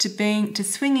to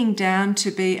swinging down to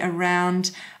be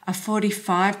around a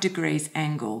 45 degrees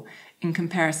angle in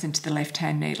comparison to the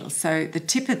left-hand needle. So the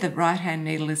tip of the right-hand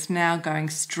needle is now going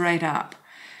straight up.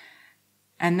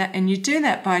 And you do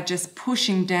that by just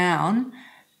pushing down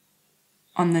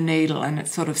on the needle, and it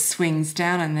sort of swings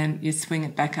down and then you swing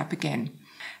it back up again.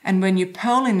 And when you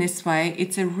purl in this way,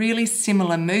 it's a really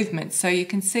similar movement. So you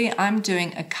can see I'm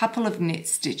doing a couple of knit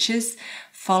stitches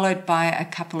followed by a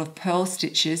couple of purl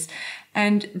stitches,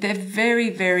 and they're very,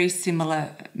 very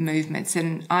similar movements.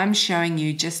 And I'm showing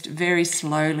you just very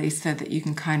slowly so that you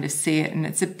can kind of see it, and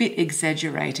it's a bit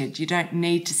exaggerated. You don't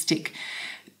need to stick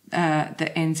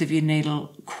the ends of your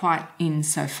needle quite in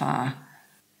so far.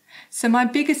 So my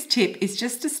biggest tip is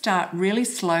just to start really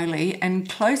slowly and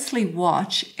closely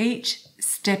watch each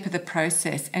step of the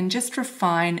process and just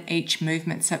refine each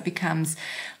movement so it becomes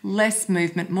less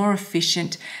movement, more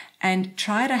efficient, and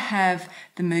try to have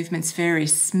the movements very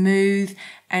smooth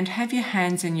and have your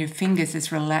hands and your fingers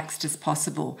as relaxed as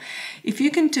possible. If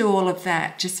you can do all of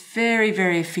that just very,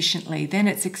 very efficiently, then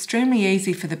it's extremely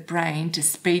easy for the brain to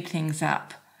speed things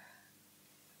up.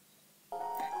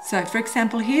 So, for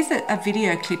example, here's a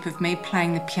video clip of me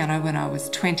playing the piano when I was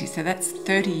 20, so that's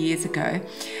 30 years ago.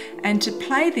 And to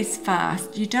play this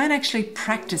fast, you don't actually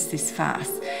practice this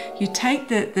fast. You take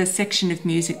the section of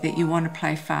music that you want to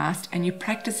play fast and you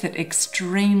practice it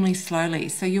extremely slowly.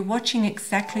 So you're watching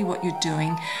exactly what you're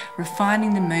doing,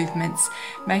 refining the movements,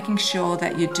 making sure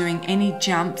that you're doing any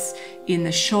jumps in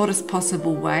the shortest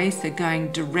possible way, so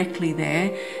going directly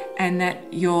there, and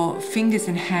that your fingers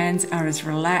and hands are as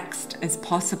relaxed as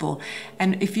possible.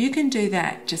 And if you can do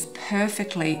that just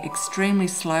perfectly, extremely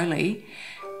slowly,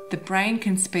 the brain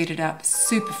can speed it up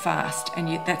super fast, and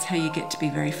that's how you get to be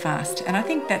very fast. And I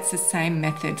think that's the same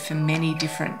method for many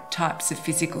different types of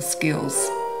physical skills.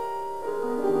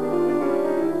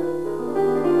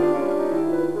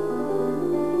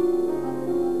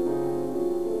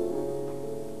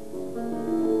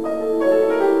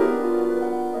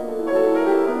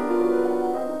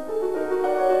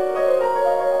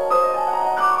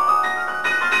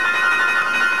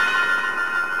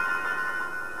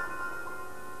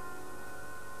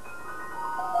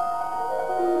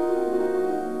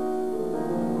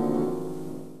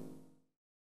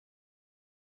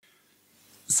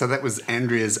 So that was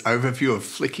Andrea's overview of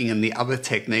flicking and the other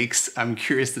techniques. I'm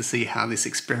curious to see how this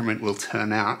experiment will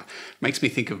turn out. Makes me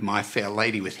think of My Fair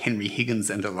Lady with Henry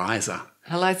Higgins and Eliza.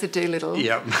 Eliza Doolittle.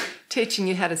 Yep. Teaching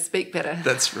you how to speak better.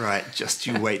 That's right. Just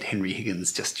you wait, Henry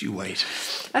Higgins. Just you wait.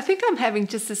 I think I'm having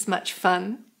just as much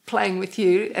fun playing with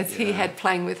you as he had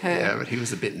playing with her. Yeah, but he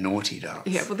was a bit naughty to us.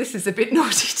 Yeah, well, this is a bit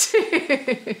naughty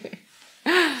too.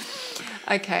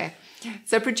 Okay.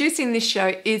 So producing this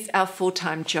show is our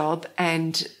full-time job,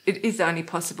 and it is only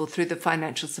possible through the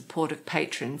financial support of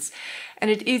patrons. And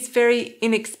it is very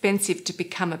inexpensive to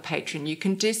become a patron. You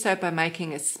can do so by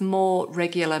making a small,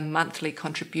 regular monthly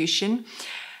contribution.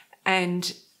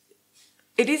 And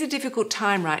it is a difficult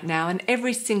time right now, and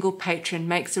every single patron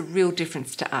makes a real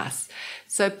difference to us.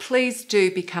 So please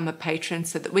do become a patron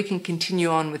so that we can continue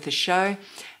on with the show.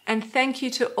 And thank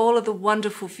you to all of the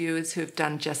wonderful viewers who have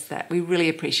done just that. We really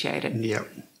appreciate it. Yep.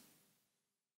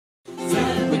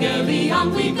 Gaily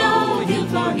on we go, heel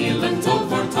for heel and toe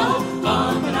for toe.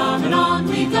 On and on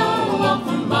we go, off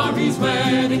from Mary's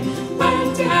wedding.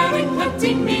 Plenty herring,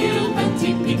 plenty meal,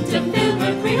 plenty pig to fill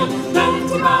her creel.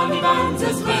 Plenty bonny bands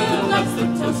as well as the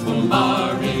toastful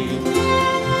Mary.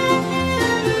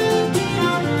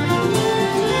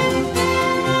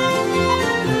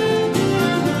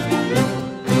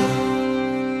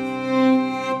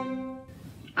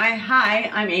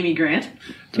 Hi, I'm Amy Grant.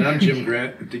 And I'm Jim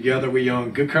Grant. And together we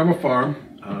own Good Karma Farm.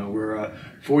 We're a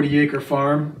 40-acre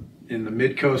farm in the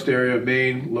mid-coast area of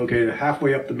Maine, located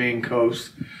halfway up the Maine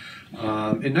coast. In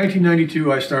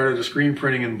 1992, I started a screen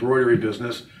printing and embroidery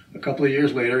business. A couple of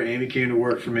years later, Amy came to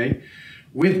work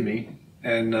with me,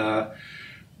 and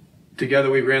together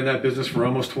we ran that business for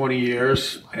almost 20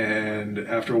 years. And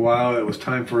after a while, it was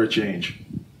time for a change.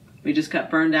 We just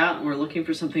got burned out, and we're looking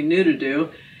for something new to do.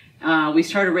 We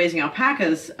started raising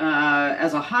alpacas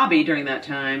as a hobby during that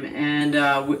time, and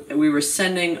we were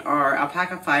sending our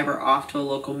alpaca fiber off to a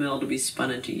local mill to be spun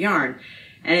into yarn.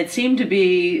 And it seemed to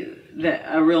be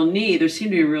a real need. There seemed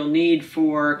to be a real need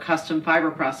for custom fiber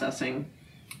processing.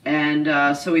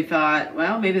 And so we thought,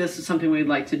 well, maybe this is something we'd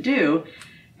like to do.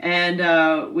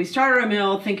 And we started a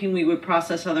mill thinking we would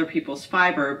process other people's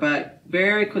fiber, but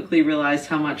very quickly realized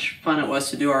how much fun it was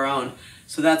to do our own.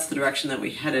 So that's the direction that we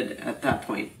headed at that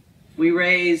point. We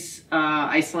raise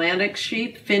Icelandic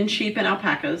sheep, Finn sheep, and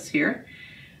alpacas here.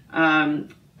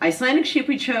 Icelandic sheep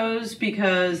we chose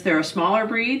because they're a smaller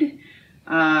breed.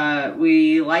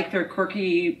 We like their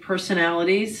quirky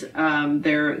personalities.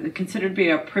 They're considered to be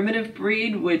a primitive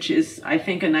breed, which is, I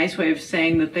think, a nice way of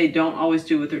saying that they don't always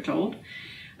do what they're told.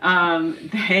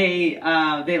 They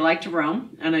like to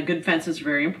roam, and a good fence is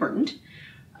very important.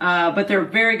 But they're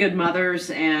very good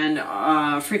mothers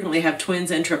and frequently have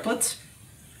twins and triplets.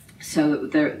 So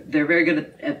they're very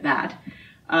good at that.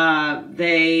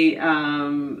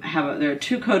 They're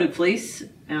two-coated fleece.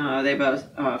 They have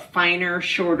a finer,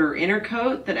 shorter inner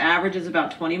coat that averages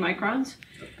about 20 microns,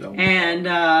 and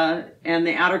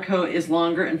the outer coat is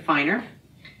longer and finer.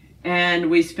 And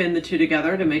we spin the two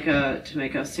together to make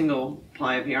a single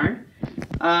ply of yarn.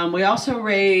 We also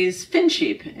raise Finn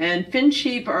sheep, and Finn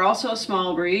sheep are also a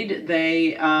small breed.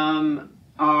 They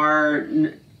are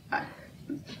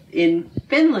in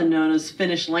Finland known as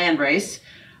Finnish landrace.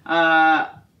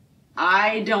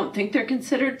 I don't think they're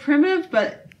considered primitive,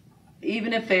 but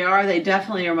even if they are, they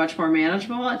definitely are much more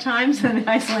manageable at times than the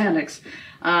Icelandics.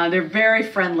 They're very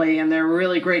friendly, and they're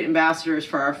really great ambassadors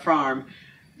for our farm.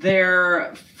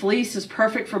 Their fleece is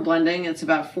perfect for blending. It's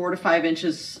about 4 to 5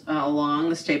 inches long,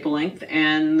 the staple length,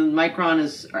 and the micron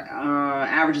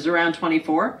averages around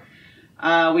 24.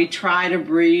 We try to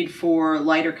breed for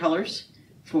lighter colors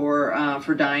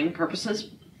for dyeing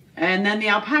purposes. And then the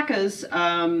alpacas,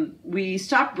 we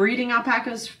stopped breeding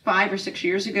alpacas 5 or 6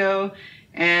 years ago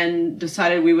and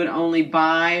decided we would only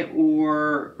buy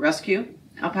or rescue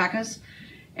alpacas.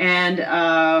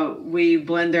 And we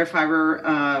blend their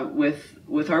fiber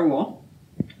with our wool.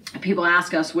 People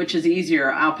ask us which is easier,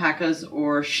 alpacas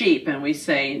or sheep, and we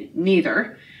say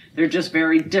neither. They're just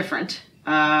very different.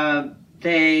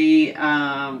 we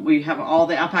have all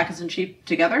the alpacas and sheep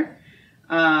together.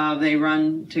 They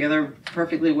run together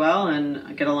perfectly well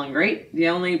and get along great. The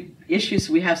only issues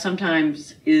we have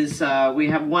sometimes is we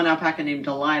have one alpaca named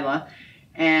Delilah,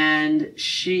 and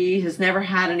she has never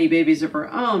had any babies of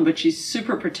her own, but she's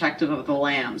super protective of the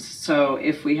lambs. So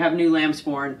if we have new lambs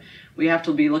born, we have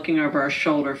to be looking over our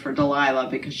shoulder for Delilah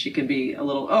because she can be a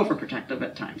little overprotective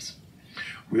at times.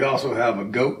 We also have a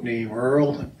goat named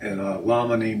Earl and a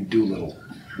llama named Doolittle.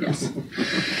 Yes.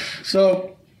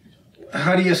 So,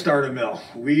 how do you start a mill?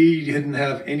 We didn't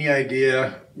have any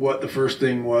idea what the first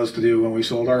thing was to do when we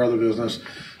sold our other business.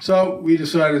 So we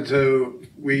decided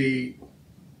we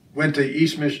went to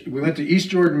East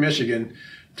Jordan, Michigan,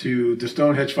 to the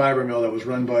Stonehenge Fiber Mill that was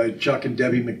run by Chuck and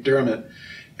Debbie McDermott,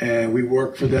 and we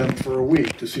worked for them for a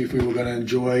week to see if we were going to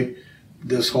enjoy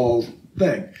this whole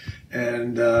thing.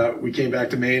 And we came back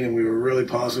to Maine, and we were really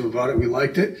positive about it. We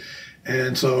liked it,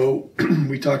 and so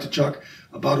we talked to Chuck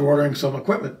about ordering some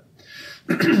equipment.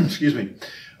 Excuse me.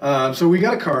 So we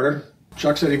got a carter.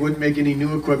 Chuck said he wouldn't make any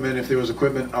new equipment if there was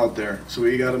equipment out there. So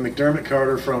we got a McDermott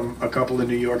carter from a couple in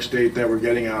New York State that were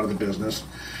getting out of the business.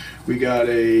 We got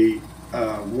a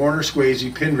Warner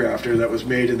Swayze pin drafter that was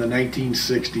made in the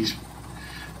 1960s.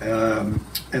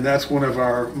 And that's one of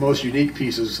our most unique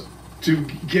pieces to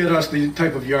get us the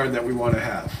type of yarn that we want to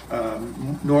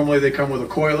have. Normally they come with a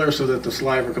coiler so that the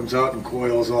sliver comes out and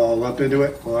coils all up into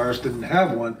it. Well, ours didn't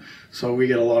have one, so we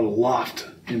get a lot of loft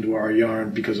into our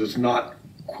yarn because it's not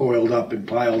coiled up and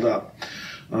piled up.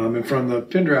 And from the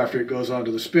pin drafter, it goes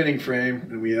onto the spinning frame,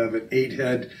 and we have an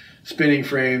 8-head spinning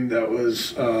frame that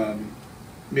was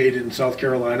made in South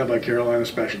Carolina by Carolina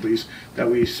Specialties that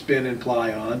we spin and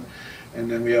ply on. And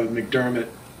then we have a McDermott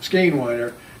skein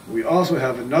winder. We also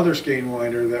have another skein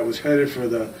winder that was headed for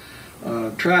the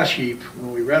trash heap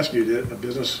when we rescued it.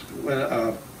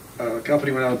 A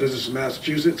company went out of business in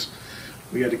Massachusetts.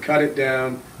 We had to cut it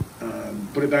down,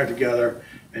 put it back together,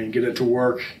 and get it to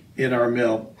work in our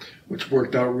mill, which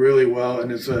worked out really well.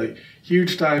 And it's a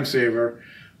huge time saver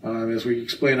as we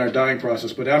explain our dyeing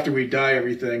process. But after we dye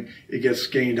everything, it gets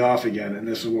skeined off again, and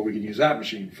this is what we can use that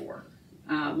machine for.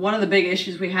 One of the big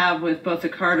issues we have with both the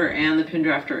carter and the pin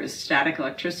drafter is static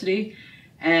electricity.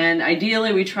 And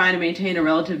ideally, we try to maintain a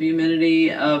relative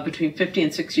humidity of between 50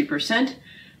 and 60%.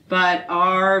 But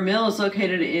our mill is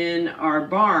located in our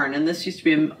barn, and this used to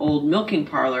be an old milking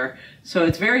parlor. So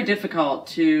it's very difficult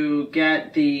to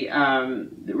get the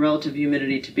relative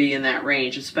humidity to be in that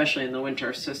range, especially in the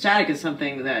winter. So static is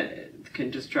something that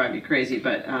can just drive you crazy.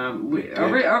 But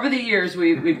over the years,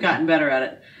 we've gotten better at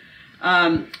it.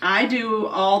 I do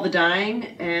all the dyeing,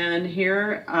 and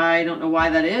here I don't know why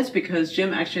that is, because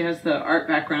Jim actually has the art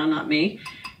background, not me.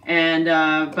 And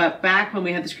but back when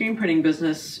we had the screen printing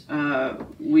business,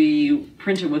 we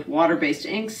printed with water-based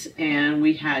inks, and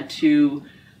we had to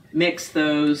mix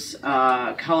those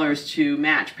colors to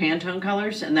match Pantone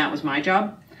colors, and that was my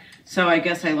job. So I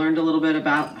guess I learned a little bit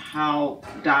about how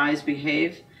dyes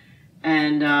behave,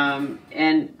 and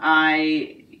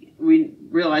we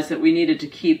realized that we needed to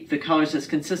keep the colors as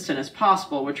consistent as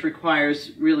possible, which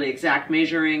requires really exact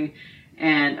measuring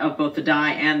and of both the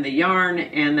dye and the yarn,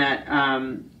 and that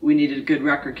we needed good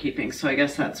record keeping. So I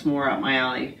guess that's more up my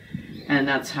alley, and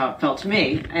that's how it felt to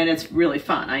me, and it's really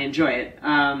fun. I enjoy it.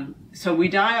 So we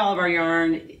dye all of our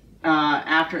yarn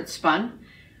after it's spun.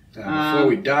 Before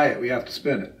we dye it, we have to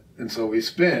spin it, and so we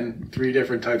spin 3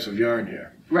 different types of yarn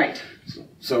here. Right.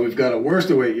 So we've got a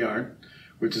worsted weight yarn,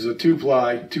 which is a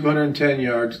 2-ply, 210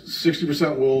 yards,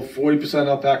 60% wool, 40%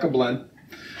 alpaca blend.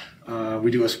 We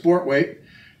do a sport weight,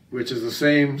 which is the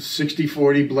same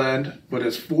 60-40 blend, but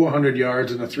it's 400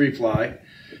 yards in a 3-ply.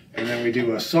 And then we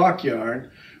do a sock yarn,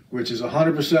 which is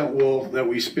 100% wool that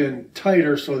we spin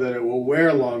tighter so that it will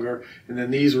wear longer. And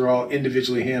then these are all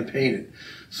individually hand painted.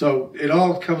 So it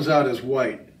all comes out as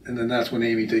white. And then that's when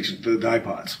Amy takes it to the dye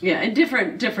pots. Yeah, and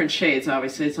different shades,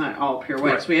 obviously. It's not all pure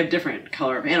white. Right. So we have different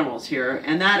color of animals here,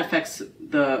 and that affects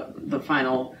the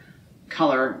final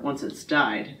color once it's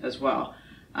dyed as well.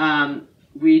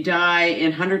 We dye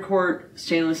in 100-quart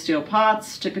stainless steel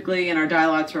pots, typically, and our dye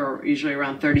lots are usually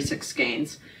around 36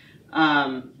 skeins.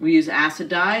 We use acid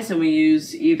dyes, and we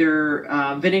use either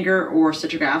vinegar or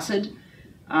citric acid.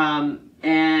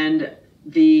 And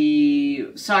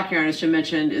the sock yarn, as Jim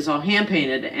mentioned, is all hand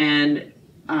painted, and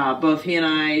both he and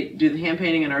I do the hand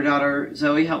painting, and our daughter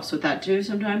Zoe helps with that too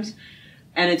sometimes.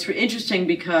 And it's interesting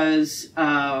because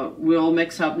we'll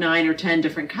mix up 9 or 10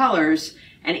 different colors,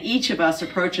 and each of us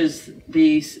approaches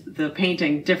the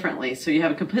painting differently, so you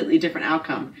have a completely different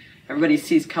outcome. Everybody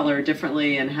sees color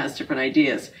differently and has different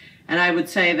ideas. And I would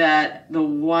say that the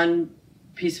one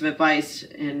piece of advice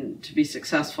to be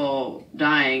successful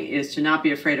dyeing is to not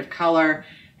be afraid of color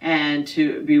and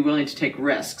to be willing to take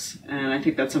risks. And I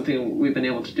think that's something we've been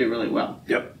able to do really well.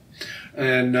 Yep.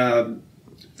 And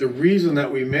the reason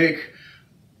that we make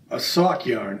a sock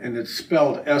yarn, and it's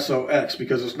spelled SOX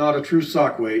because it's not a true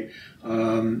sock weight.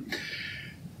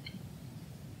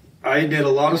 I did a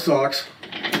lot of socks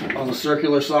on the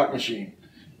circular sock machine,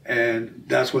 and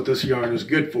that's what this yarn is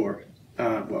good for.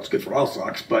 Well, it's good for all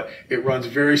socks, but it runs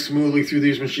very smoothly through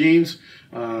these machines.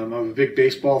 I'm a big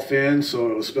baseball fan, so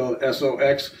it was spelled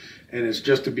SOX, and it's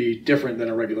just to be different than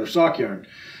a regular sock yarn.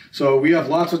 So we have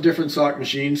lots of different sock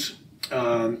machines.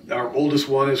 Our oldest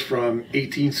one is from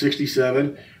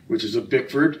 1867, which is a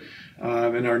Bickford,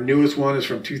 and our newest one is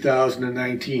from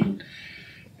 2019.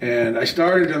 And I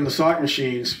started on the sock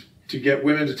machines to get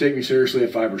women to take me seriously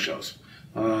at fiber shows.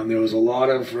 There was a lot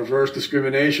of reverse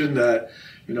discrimination that,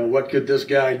 what could this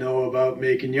guy know about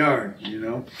making yarn,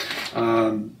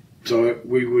 So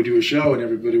we would do a show and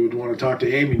everybody would want to talk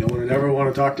to Amy. No one would ever want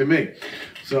to talk to me.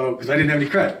 So, because I didn't have any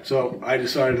credit. So I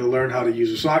decided to learn how to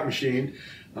use a sock machine.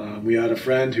 We had a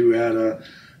friend who had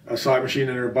a sock machine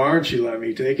in her barn. She let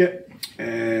me take it.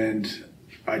 And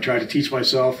I tried to teach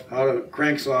myself how to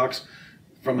crank socks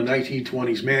from a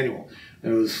 1920s manual. It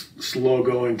was slow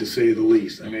going, to say the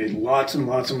least. I made lots and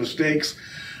lots of mistakes.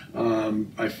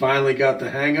 I finally got the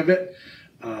hang of it.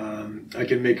 I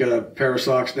can make a pair of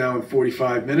socks now in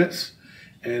 45 minutes.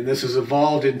 And this has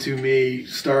evolved into me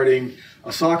starting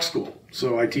a sock school.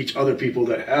 So I teach other people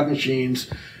that have machines,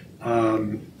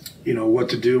 what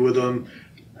to do with them,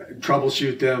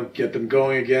 troubleshoot them, get them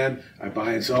going again. I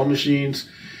buy and sell machines.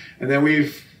 And then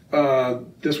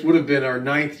this would have been our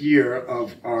 9th year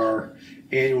of our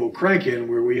annual crank-in,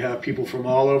 where we have people from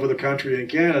all over the country and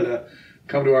Canada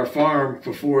come to our farm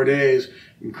for 4 days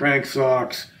and crank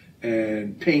socks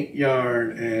and paint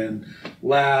yarn and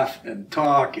laugh and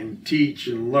talk and teach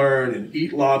and learn and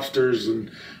eat lobsters,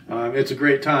 and it's a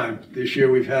great time. This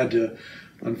year we've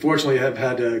unfortunately have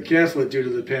had to cancel it due to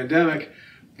the pandemic,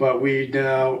 but we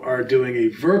now are doing a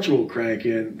virtual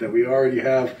crank-in that we already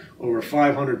have over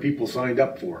 500 people signed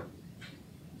up for.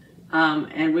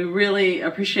 And we really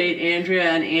appreciate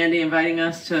Andrea and Andy inviting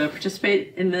us to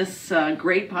participate in this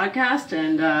great podcast,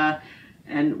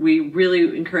 and we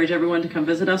really encourage everyone to come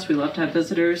visit us. We love to have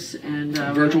visitors, and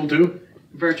virtual too.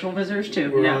 Virtual visitors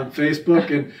too. We're on Facebook,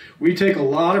 and we take a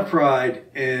lot of pride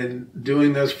in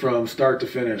doing this from start to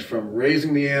finish, from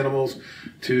raising the animals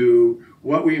to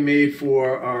what we made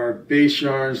for our base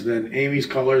yarns. Then Amy's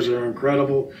colors are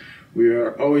incredible. We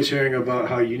are always hearing about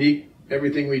how unique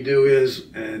everything we do is,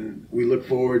 and we look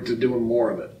forward to doing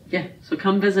more of it. Yeah, so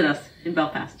come visit us in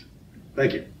Belfast.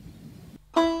 Thank you.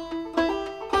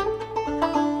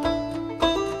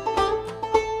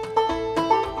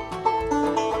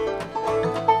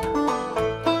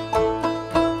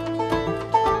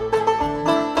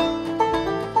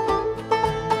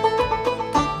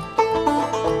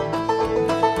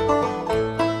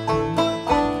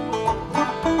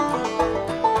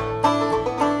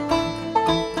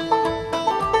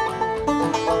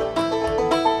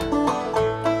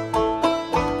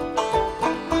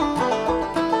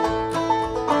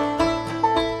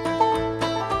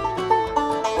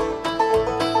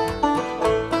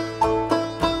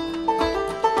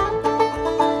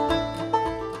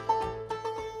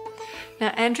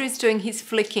 Andrew's doing his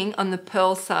flicking on the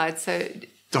pearl side, so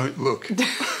don't look.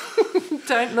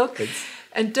 Don't look,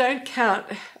 and don't count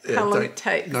how long it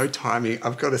takes. No timing.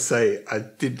 I've got to say, I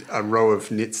did a row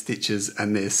of knit stitches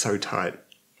and they're so tight,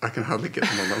 I can hardly get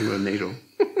them along the needle.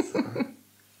 So,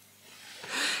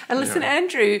 and listen,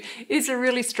 Andrew is a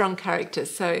really strong character,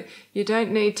 so you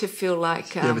don't need to feel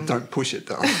like... yeah, but don't push it,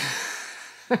 though.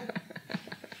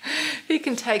 He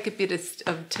can take a bit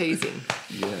of teasing.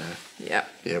 Yeah. Yeah.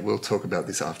 Yeah, we'll talk about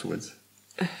this afterwards.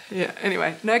 Yeah,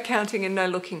 anyway, no counting and no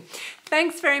looking.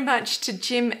 Thanks very much to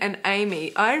Jim and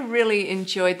Amy. I really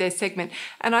enjoyed their segment,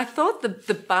 and I thought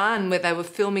the barn where they were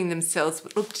filming themselves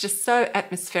looked just so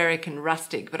atmospheric and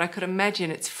rustic, but I could imagine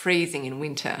it's freezing in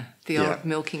winter, the old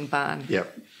milking barn.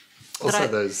 Yep. Also,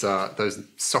 those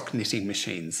sock knitting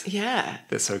machines. Yeah.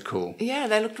 They're so cool. Yeah,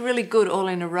 they looked really good all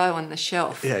in a row on the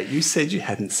shelf. Yeah, you said you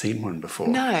hadn't seen one before.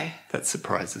 No. That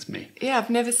surprises me. Yeah,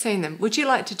 I've never seen them. Would you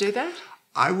like to do that?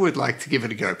 I would like to give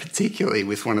it a go, particularly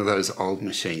with one of those old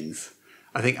machines.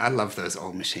 I think I love those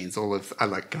old machines. I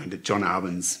like going to John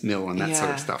Arbon's mill and that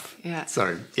sort of stuff. Yeah.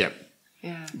 So, yeah.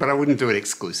 Yeah. But I wouldn't do it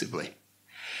exclusively.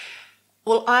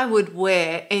 Well, I would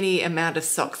wear any amount of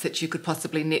socks that you could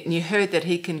possibly knit, and you heard that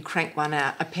he can crank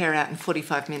a pair out in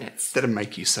 45 minutes. That'd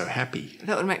make you so happy.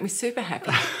 That would make me super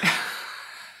happy.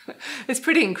 It's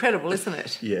pretty incredible, isn't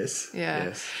it? Yes. Yeah.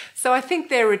 Yes. So I think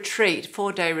their retreat,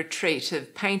 4-day retreat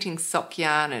of painting sock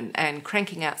yarn and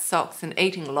cranking out socks and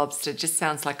eating lobster just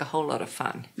sounds like a whole lot of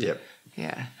fun. Yep.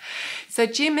 Yeah. So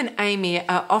Jim and Amy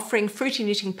are offering Fruity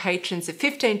Knitting patrons a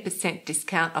 15%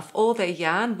 discount off all their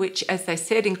yarn, which, as they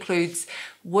said, includes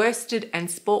worsted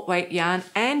and sport weight yarn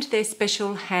and their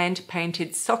special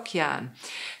hand-painted sock yarn.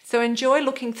 So enjoy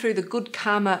looking through the Good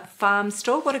Karma Farm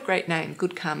store. What a great name,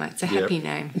 Good Karma. It's a happy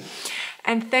name.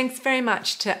 And thanks very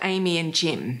much to Amy and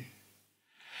Jim.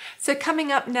 So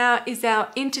coming up now is our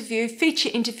feature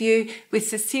interview with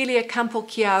Cecelia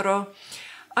Campochiaro.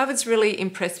 I was really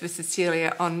impressed with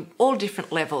Cecelia on all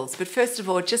different levels, but first of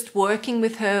all, just working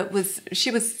with her she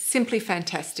was simply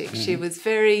fantastic. She was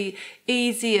very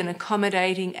easy and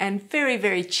accommodating and very,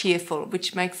 very cheerful,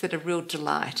 which makes it a real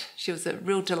delight. She was a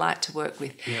real delight to work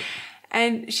with. Yep.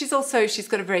 And she's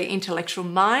got a very intellectual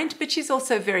mind, but she's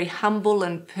also very humble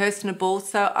and personable.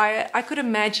 So I could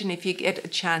imagine if you get a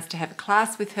chance to have a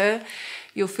class with her,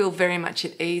 you'll feel very much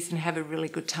at ease and have a really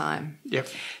good time. Yep.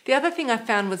 The other thing I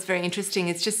found was very interesting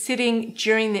is just sitting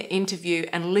during the interview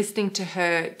and listening to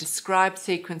her describe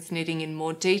sequence knitting in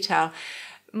more detail.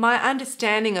 My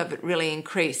understanding of it really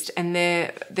increased, and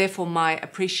therefore my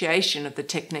appreciation of the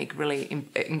technique really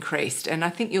increased. And I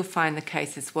think you'll find the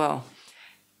case as well.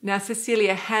 Now,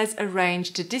 Cecelia has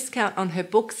arranged a discount on her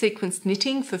book, Sequence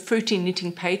Knitting, for Fruity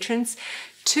Knitting patrons.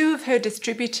 2 of her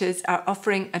distributors are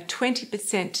offering a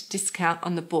 20% discount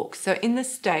on the book. So in the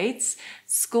States,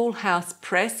 Schoolhouse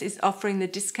Press is offering the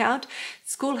discount.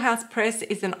 Schoolhouse Press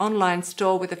is an online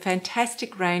store with a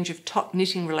fantastic range of top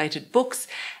knitting-related books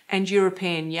and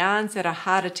European yarns that are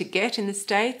harder to get in the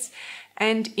States.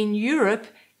 And in Europe,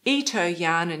 Ito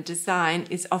Yarn and Design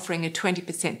is offering a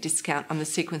 20% discount on the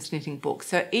sequence knitting book.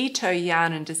 So Ito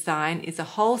Yarn and Design is a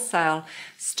wholesale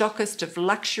stockist of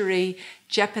luxury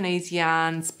Japanese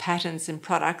yarns, patterns and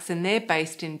products, and they're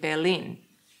based in Berlin.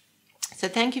 So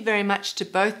thank you very much to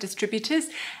both distributors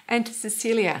and to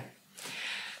Cecelia.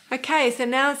 Okay, so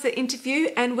now it's the interview,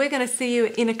 and we're going to see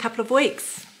you in a couple of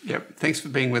weeks. Yep. Thanks for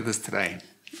being with us today.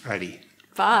 Righty.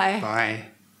 Bye. Bye.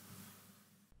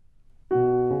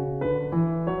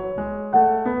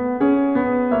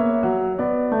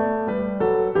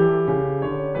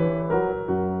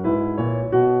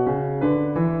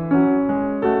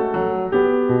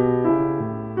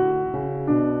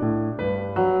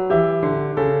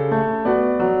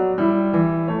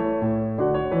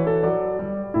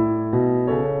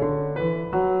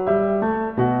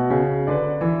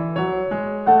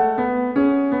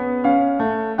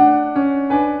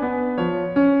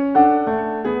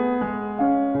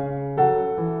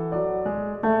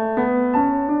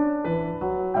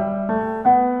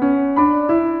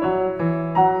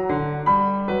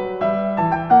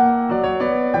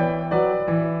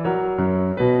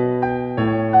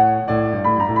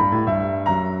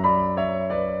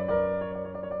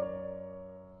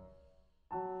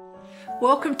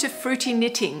 Welcome to Fruity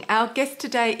Knitting. Our guest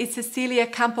today is Cecelia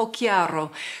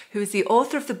Campochiaro, who is the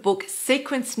author of the book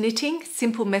Sequence Knitting,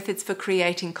 Simple Methods for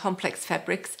Creating Complex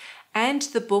Fabrics, and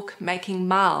the book Making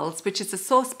Marls, which is a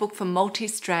source book for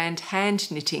multi-strand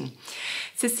hand knitting.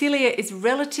 Cecelia is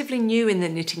relatively new in the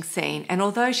knitting scene, and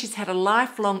although she's had a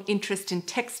lifelong interest in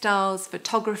textiles,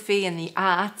 photography and the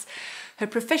arts, her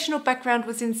professional background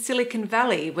was in Silicon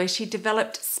Valley, where she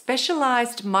developed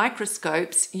specialized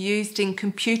microscopes used in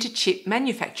computer chip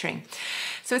manufacturing.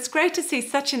 So it's great to see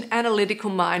such an analytical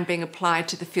mind being applied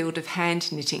to the field of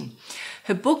hand knitting.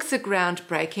 Her books are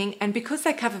groundbreaking, and because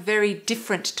they cover very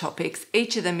different topics,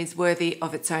 each of them is worthy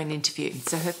of its own interview.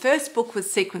 So her first book was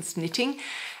Sequence Knitting,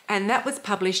 and that was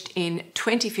published in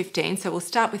 2015. So we'll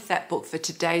start with that book for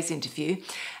today's interview.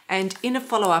 And in a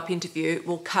follow-up interview,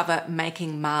 we'll cover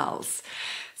Making Marls.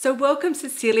 So welcome,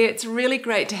 Cecelia. It's really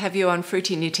great to have you on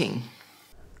Fruity Knitting.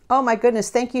 Oh my goodness,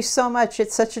 thank you so much.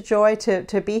 It's such a joy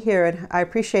to be here, and I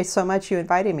appreciate so much you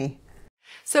inviting me.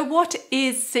 So what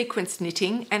is sequence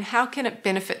knitting, and how can it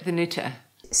benefit the knitter?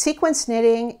 Sequence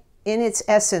knitting, in its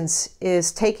essence,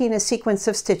 is taking a sequence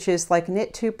of stitches like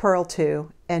knit 2, purl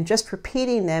 2, and just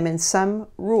repeating them with some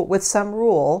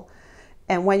rule.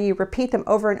 And when you repeat them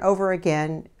over and over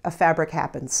again, a fabric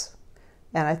happens.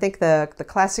 And I think the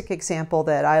classic example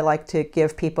that I like to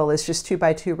give people is just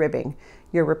 2x2 ribbing.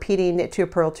 You're repeating knit 2,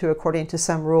 purl 2 according to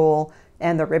some rule,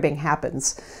 and the ribbing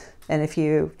happens. And if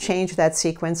you change that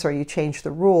sequence or you change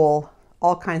the rule,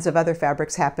 all kinds of other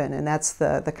fabrics happen, and that's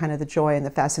the kind of the joy and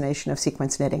the fascination of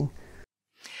sequence knitting.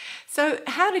 So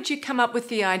how did you come up with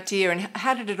the idea, and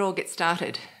how did it all get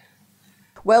started?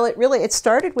 Well, it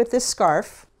started with this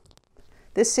scarf.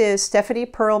 This is Stephanie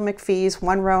Pearl McPhee's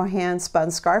one-row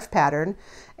hand-spun scarf pattern,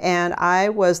 and I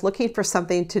was looking for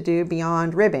something to do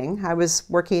beyond ribbing. I was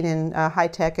working in high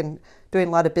tech and doing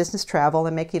a lot of business travel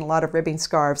and making a lot of ribbing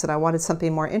scarves, and I wanted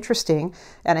something more interesting,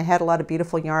 and I had a lot of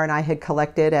beautiful yarn I had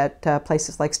collected at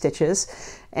places like Stitches,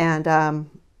 and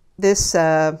this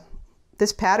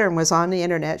pattern was on the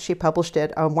internet. She published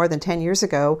it more than 10 years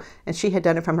ago, and she had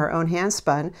done it from her own hand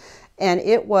spun. And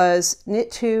it was knit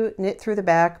two, knit through the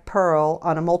back, purl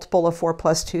on a multiple of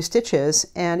 4+2 stitches.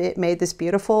 And it made this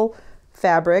beautiful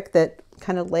fabric that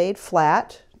kind of laid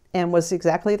flat and was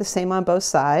exactly the same on both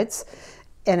sides.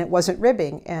 And it wasn't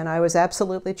ribbing. And I was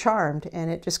absolutely charmed. And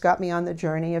it just got me on the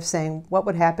journey of saying, what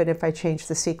would happen if I changed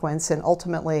the sequence? And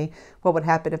ultimately, what would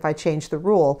happen if I changed the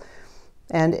rule?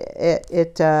 And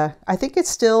I think it's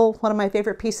still one of my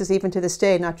favorite pieces even to this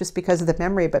day, not just because of the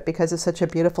memory, but because it's such a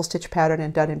beautiful stitch pattern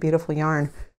and done in beautiful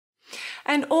yarn.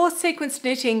 And all sequence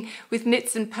knitting with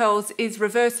knits and pearls is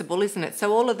reversible, isn't it?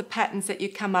 So all of the patterns that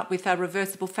you come up with are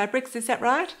reversible fabrics, is that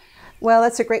right? Well,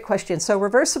 that's a great question. So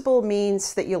reversible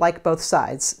means that you like both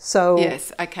sides. So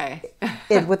yes, okay.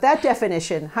 With that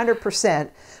definition, 100%,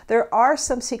 there are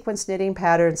some sequence knitting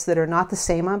patterns that are not the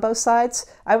same on both sides.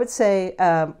 I would say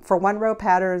for one-row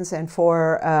patterns and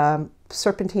for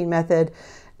serpentine method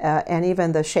and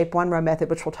even the shape one-row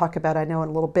method, which we'll talk about, I know, in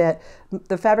a little bit,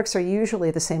 the fabrics are usually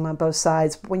the same on both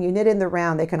sides. When you knit in the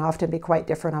round, they can often be quite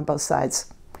different on both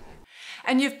sides.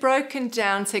 And you've broken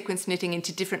down sequence knitting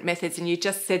into different methods, and you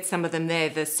just said some of them there,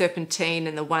 the serpentine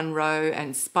and the one row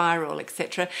and spiral,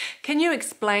 etc. Can you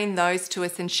explain those to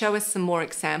us and show us some more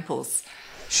examples?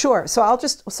 Sure. So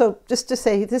just to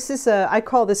say, this is I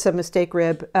call this a mistake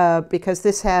rib because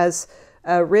this has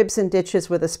ribs and ditches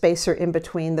with a spacer in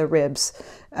between the ribs.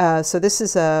 So this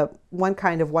is one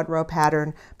kind of one-row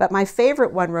pattern. But my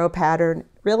favorite one-row pattern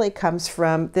really comes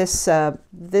from this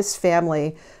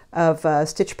family of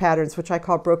stitch patterns, which I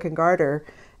call broken garter.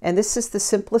 And this is the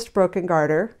simplest broken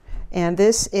garter. And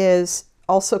this is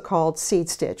also called seed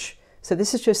stitch. So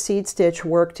this is just seed stitch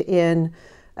worked in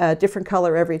a different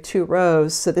color every 2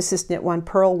 rows. So this is knit 1,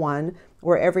 purl 1,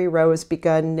 where every row is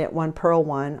begun knit 1, purl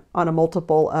 1 on a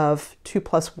multiple of 2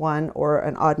 + 1 or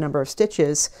an odd number of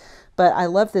stitches. But I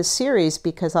love this series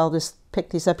because I'll just pick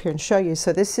these up here and show you.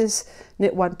 So this is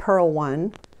knit 1, purl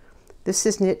 1. This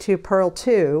is knit 2, purl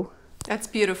 2. That's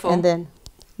beautiful. And then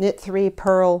knit 3,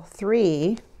 purl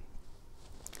 3.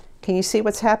 Can you see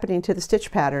what's happening to the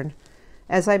stitch pattern?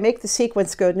 As I make the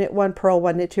sequence go knit 1, purl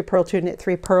 1, knit 2, purl 2, knit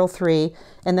 3, purl 3,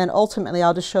 and then ultimately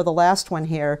I'll just show the last one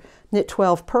here, knit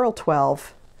 12, purl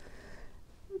 12.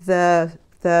 The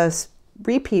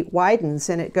repeat widens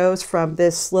and it goes from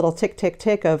this little tick, tick,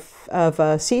 tick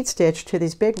of seed stitch to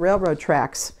these big railroad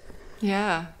tracks.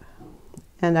 Yeah.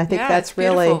 And I think that's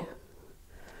really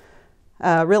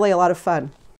a lot of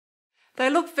fun. They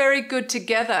look very good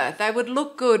together. They would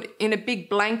look good in a big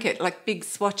blanket, like big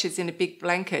swatches in a big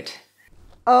blanket.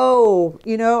 Oh,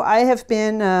 you know, I have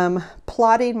been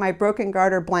plotting my broken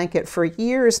garter blanket for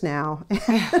years now.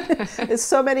 There's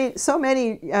so many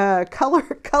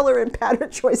color and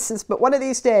pattern choices, but one of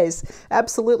these days,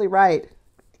 absolutely right.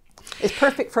 It's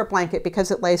perfect for a blanket because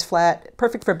it lays flat,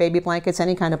 perfect for baby blankets,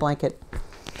 any kind of blanket.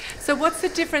 So what's the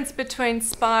difference between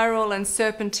spiral and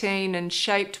serpentine and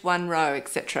shaped one row,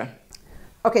 etc.?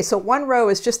 Okay, so one row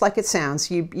is just like it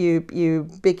sounds. You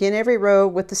begin every row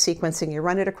with the sequencing, you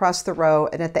run it across the row,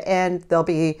 and at the end there'll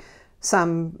be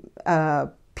some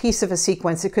piece of a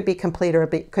sequence. It could be complete or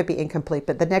it could be incomplete,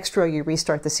 but the next row you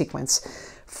restart the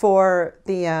sequence. For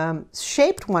the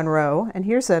shaped one row, and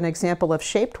here's an example of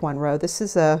shaped one row. This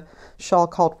is a shawl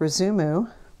called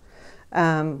Rizumu.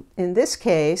 In this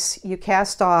case, you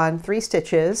cast on 3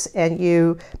 stitches and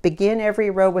you begin every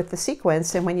row with the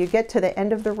sequence, and when you get to the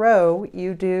end of the row,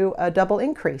 you do a double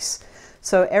increase.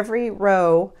 So every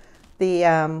row,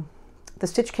 the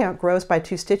stitch count grows by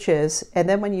 2 stitches, and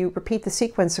then when you repeat the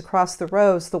sequence across the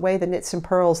rows, the way the knits and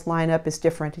purls line up is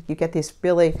different. You get this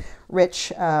really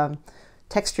rich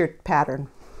textured pattern.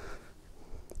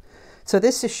 So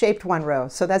this is shaped one row.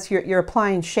 So that's you're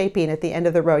applying shaping at the end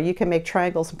of the row. You can make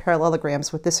triangles and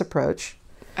parallelograms with this approach.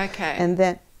 Okay. And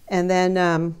then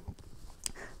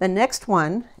the next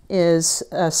one is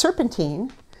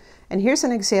serpentine. And here's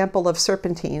an example of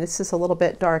serpentine. This is a little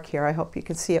bit dark here. I hope you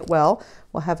can see it well.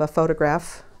 We'll have a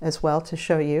photograph as well to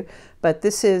show you. But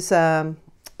this is a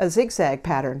zigzag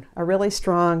pattern, a really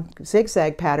strong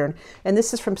zigzag pattern. And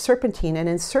this is from serpentine. And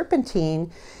in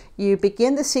serpentine, you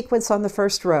begin the sequence on the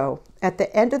first row. At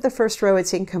the end of the first row,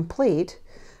 it's incomplete,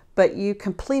 but you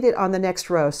complete it on the next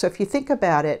row. So if you think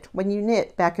about it, when you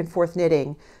knit back and forth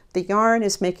knitting, the yarn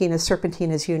is making a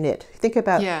serpentine as you knit. Think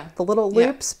about Yeah. the little Yeah.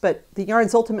 loops, but the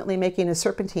yarn's ultimately making a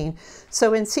serpentine.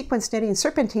 So in sequence knitting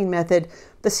serpentine method,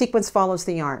 the sequence follows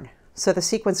the yarn. So the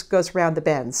sequence goes around the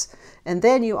bends. And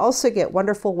then you also get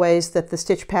wonderful ways that the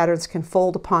stitch patterns can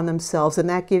fold upon themselves, and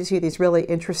that gives you these really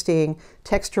interesting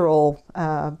textural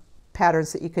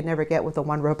patterns that you could never get with a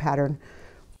one-row pattern.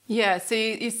 Yeah, so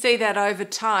you see that over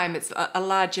time, it's a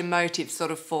larger motif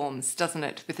sort of forms, doesn't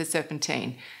it, with the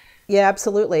serpentine? Yeah,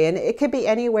 absolutely. And it could be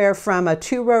anywhere from a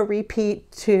 2-row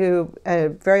repeat to a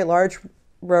very large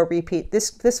row repeat.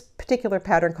 This particular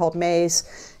pattern called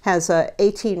Maze has a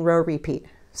 18-row repeat.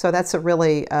 So that's a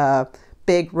really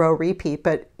big row repeat,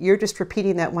 but you're just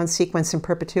repeating that one sequence in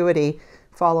perpetuity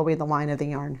following the line of the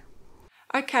yarn.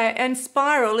 Okay, and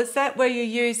spiral, is that where you're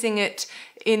using it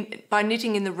by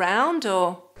knitting in the round,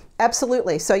 or?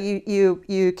 Absolutely. So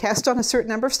you cast on a certain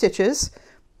number of stitches,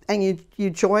 and you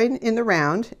join in the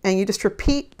round, and you just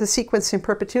repeat the sequence in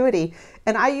perpetuity.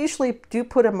 And I usually do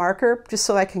put a marker just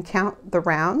so I can count the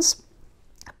rounds,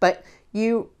 but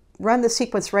you run the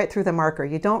sequence right through the marker.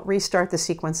 You don't restart the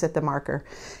sequence at the marker.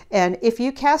 And if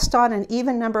you cast on an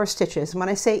even number of stitches, and when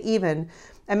I say even,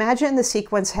 imagine the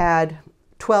sequence had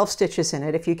 12 stitches in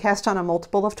it. If you cast on a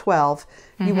multiple of 12,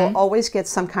 you will always get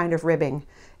some kind of ribbing.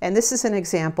 And this is an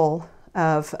example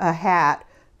of a hat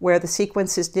where the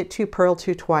sequence is knit 2, purl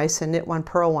 2 twice, and knit 1,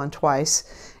 purl 1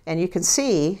 twice. And you can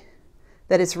see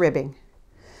that it's ribbing.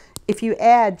 If you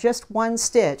add just one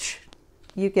stitch,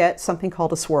 you get something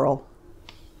called a swirl.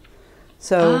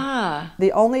 So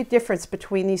the only difference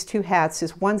between these two hats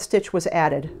is one stitch was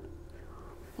added.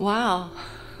 Wow.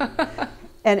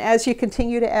 And as you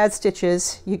continue to add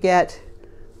stitches, you get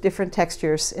different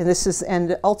textures.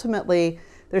 And ultimately,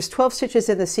 there's 12 stitches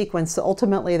in the sequence, so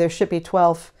ultimately there should be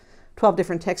 12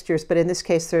 different textures, but in this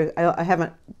case, I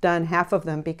haven't done half of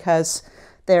them because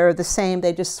they're the same,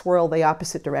 they just swirl the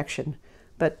opposite direction.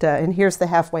 But, and here's the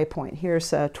halfway point. Here's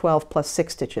 12 plus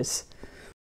 6 stitches.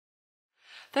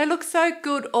 They look so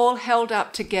good all held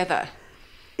up together.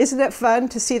 Isn't it fun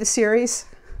to see the series?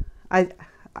 I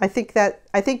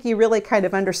think you really kind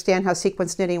of understand how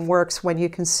sequence knitting works when you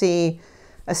can see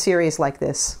a series like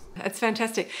this. That's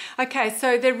fantastic. Okay,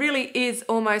 so there really is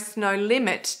almost no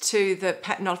limit to the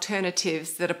pattern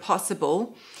alternatives that are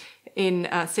possible in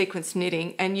sequence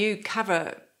knitting, and you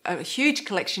cover a huge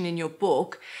collection in your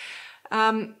book.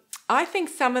 I think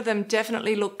some of them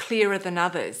definitely look clearer than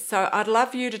others. So I'd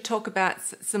love you to talk about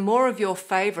some more of your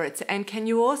favourites, and can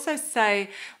you also say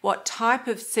what type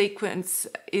of sequence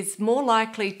is more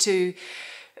likely to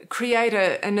create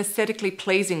an aesthetically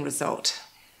pleasing result?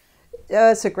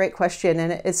 That's a great question,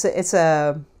 and it's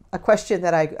a question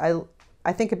that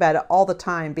I think about it all the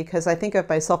time because I think of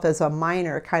myself as a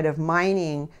miner, kind of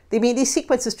mining. I mean, these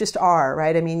sequences just are,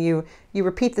 right? I mean, you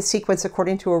repeat the sequence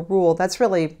according to a rule. That's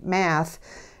really math.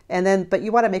 And then, but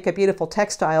you want to make a beautiful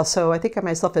textile. So I think of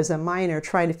myself as a miner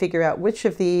trying to figure out which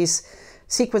of these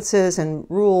sequences and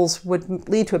rules would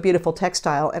lead to a beautiful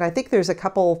textile. And I think there's a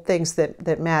couple things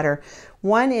that matter.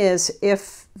 One is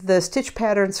if the stitch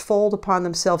patterns fold upon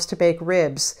themselves to make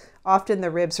ribs, often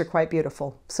the ribs are quite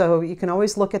beautiful. So you can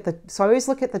always look at I always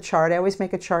look at the chart. I always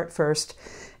make a chart first,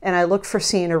 and I look for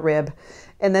seeing a rib.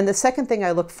 And then the second thing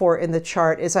I look for in the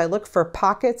chart is I look for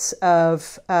pockets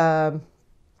of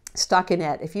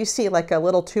stockinette. If you see like a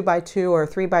little 2x2 or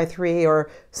 3x3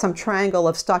 or some triangle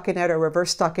of stockinette or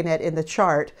reverse stockinette in the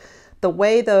chart, the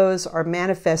way those are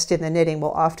manifest in the knitting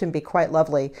will often be quite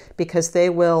lovely because they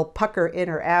will pucker in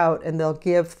or out and they'll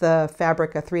give the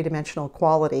fabric a three-dimensional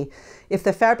quality. If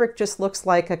the fabric just looks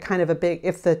like a kind of a big,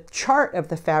 if the chart of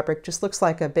the fabric just looks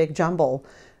like a big jumble,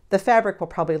 the fabric will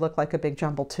probably look like a big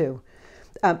jumble too.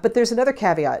 But there's another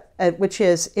caveat, which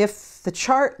is if the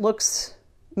chart looks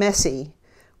messy,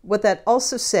 what that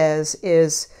also says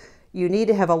is you need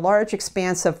to have a large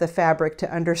expanse of the fabric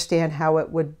to understand how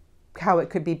it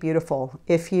could be beautiful.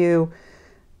 If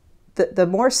the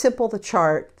more simple the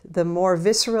chart, the more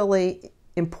viscerally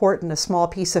important a small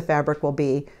piece of fabric will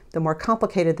be. The more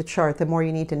complicated the chart, the more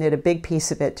you need to knit a big piece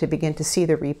of it to begin to see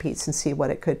the repeats and see what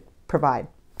it could provide.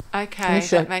 Okay,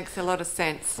 that makes a lot of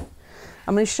sense.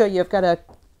 I'm going to show you, I've got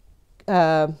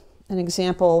an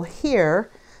example here.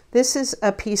 This is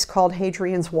a piece called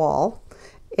Hadrian's Wall,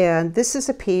 and this is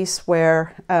a piece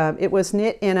where it was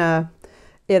knit in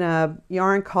a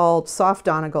yarn called Soft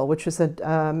Donegal, which was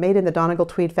made in the Donegal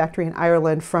Tweed factory in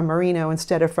Ireland from merino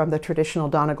instead of from the traditional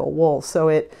Donegal wool. So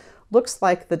it looks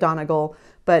like the Donegal,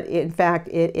 but in fact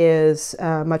it is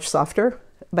much softer,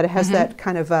 but it has that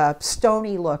kind of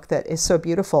stony look that is so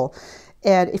beautiful.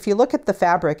 And if you look at the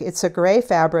fabric, it's a gray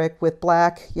fabric with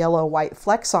black, yellow, white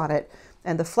flecks on it.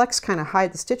 and the flecks kind of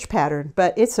hide the stitch pattern,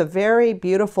 but it's a very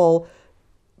beautiful,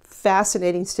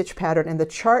 fascinating stitch pattern, and the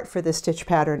chart for this stitch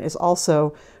pattern is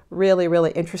also really,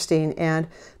 really interesting. And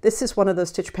this is one of those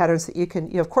stitch patterns that you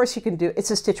can, of course you can do, it's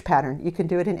a stitch pattern. You can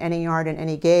do it in any yarn and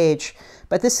any gauge,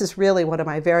 but this is really one of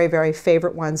my very, very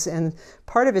favorite ones. And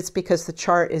part of it's because the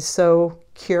chart is so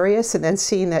curious, and then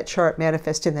seeing that chart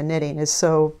manifest in the knitting is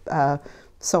so,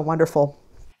 so wonderful.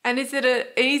 And is it an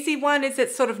easy one? Is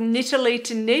it sort of knitterly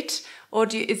to knit, or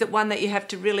is it one that you have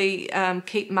to really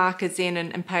keep markers in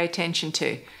and pay attention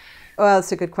to? Well,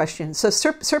 that's a good question. So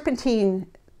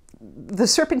the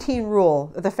serpentine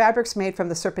rule, the fabrics made from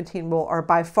the serpentine rule are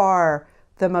by far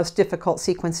the most difficult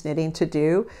sequence knitting to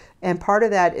do. And part of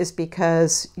that is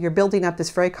because you're building up this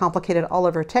very complicated all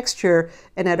over texture,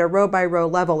 and at a row by row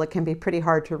level, it can be pretty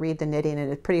hard to read the knitting,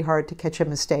 and it's pretty hard to catch a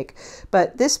mistake.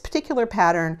 But this particular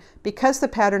pattern, because the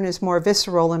pattern is more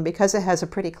visceral and because it has a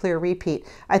pretty clear repeat,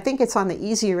 I think it's on the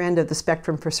easier end of the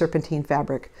spectrum for serpentine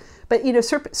fabric. But you know,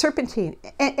 serpentine,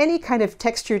 any kind of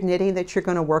textured knitting that you're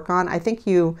going to work on, I think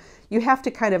you have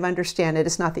to kind of understand it.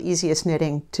 It's not the easiest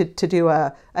knitting to do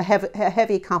a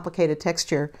heavy, complicated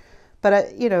texture.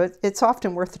 But, you know, it's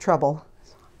often worth the trouble.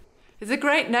 There's a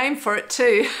great name for it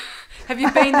too. Have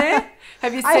you been there?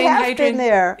 Have you seen I have Hadrian? been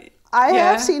there. I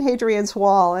have seen Hadrian's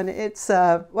Wall, and it's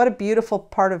what a beautiful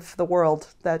part of the world,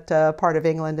 that part of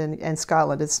England and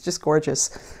Scotland. It's just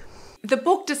gorgeous. The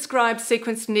book describes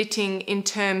sequence knitting in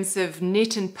terms of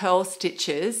knit and purl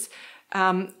stitches.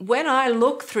 When I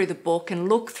look through the book and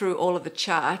look through all of the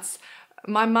charts,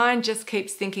 my mind just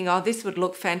keeps thinking, oh, this would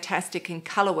look fantastic in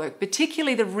colour work,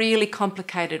 particularly the really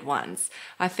complicated ones.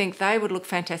 I think they would look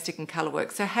fantastic in colour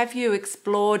work. So have you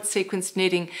explored sequence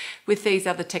knitting with these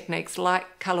other techniques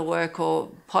like colour work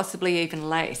or possibly even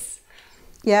lace?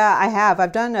 Yeah, I have.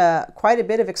 I've done quite a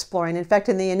bit of exploring. In fact,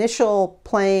 in the initial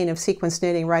plane of sequence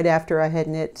knitting, right after I had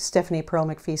knit Stephanie Pearl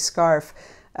McPhee's scarf,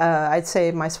 I'd say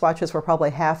my swatches were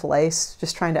probably half lace,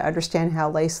 just trying to understand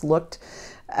how lace looked.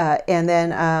 And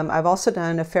then I've also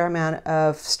done a fair amount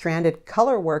of stranded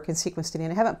color work in sequence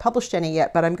knitting. I haven't published any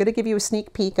yet, but I'm going to give you a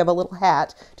sneak peek of a little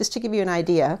hat, just to give you an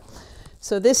idea.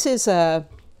 So this is so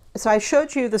I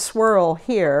showed you the swirl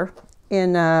here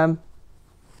in the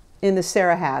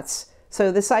Sarah hats. So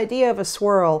this idea of a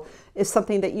swirl is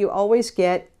something that you always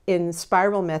get in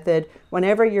spiral method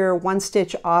whenever you're one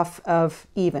stitch off of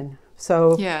even.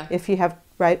 So if you have,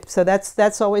 right, so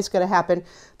that's always going to happen.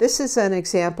 This is an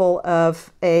example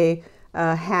of a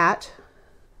hat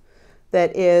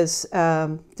that is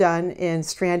done in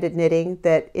stranded knitting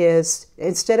that is,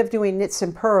 instead of doing knits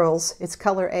and purls, it's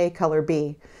color A, color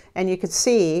B. And you can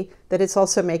see that it's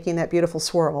also making that beautiful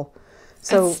swirl.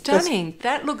 So it's stunning.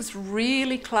 That looks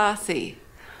really classy.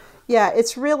 Yeah,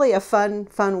 it's really a fun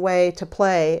way to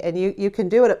play, and you can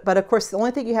do it. But of course, the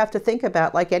only thing you have to think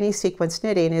about, like any sequence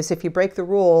knitting, is if you break the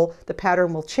rule, the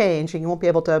pattern will change, and you won't be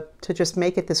able to just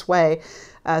make it this way.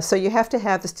 So you have to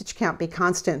have the stitch count be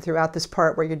constant throughout this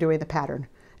part where you're doing the pattern,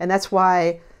 and that's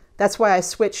why I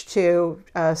switched to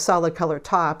a solid color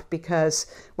top, because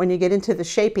when you get into the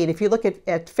shaping, if you look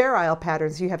at Fair Isle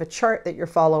patterns, you have a chart that you're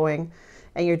following,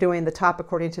 and you're doing the top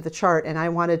according to the chart. And I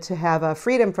wanted to have a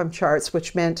freedom from charts,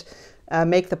 which meant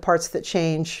make the parts that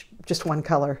change just one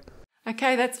color.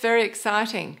 Okay, that's very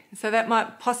exciting. So that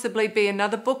might possibly be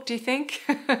another book, do you think?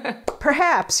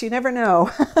 Perhaps, you never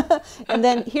know. And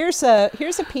then here's a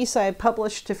piece I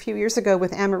published a few years ago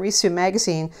with Amarisu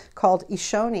magazine called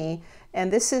Ishoni,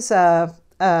 and this is a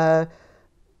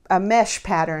mesh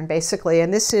pattern basically.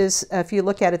 And this is, if you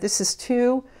look at it, this is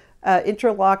two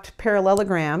interlocked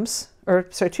parallelograms,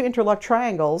 two interlocked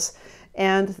triangles,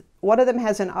 and one of them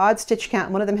has an odd stitch count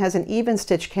and one of them has an even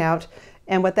stitch count.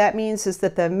 And what that means is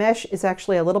that the mesh is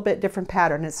actually a little bit different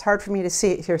pattern. It's hard for me to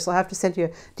see it here, so I'll have to send you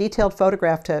a detailed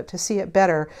photograph to see it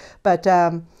better. But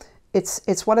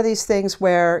it's one of these things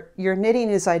where your knitting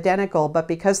is identical, but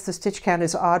because the stitch count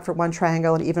is odd for one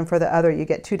triangle and even for the other, you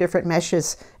get two different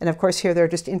meshes. And of course here they're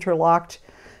just interlocked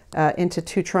into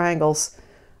two triangles.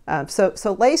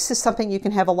 So lace is something you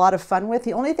can have a lot of fun with.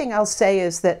 The only thing I'll say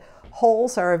is that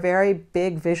holes are a very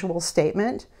big visual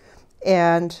statement,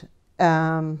 and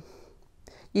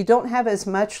you don't have as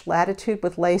much latitude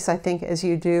with lace, I think, as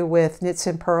you do with knits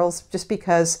and purls, just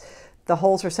because the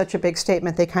holes are such a big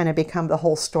statement, they kind of become the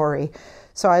whole story.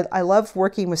 So I love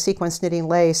working with sequence knitting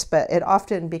lace, but it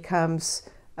often becomes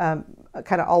kind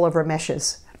of all over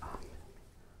meshes.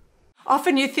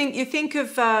 Often you think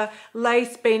of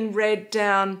lace being read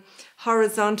down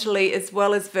horizontally as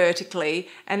well as vertically,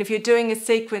 and if you're doing a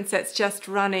sequence that's just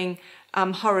running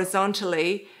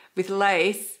horizontally with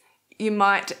lace, you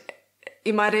might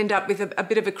end up with a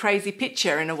bit of a crazy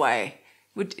picture in a way.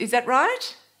 Is that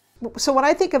right? So when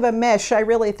I think of a mesh, I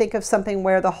really think of something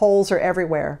where the holes are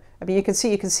everywhere. I mean, you can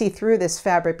see through this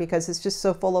fabric because it's just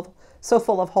so full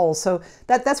of holes. So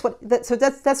that's what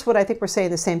I think we're saying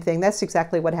the same thing. That's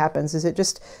exactly what happens. Is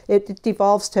it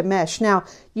devolves to mesh. Now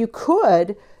you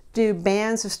could do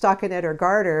bands of stockinette or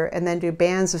garter and then do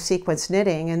bands of sequence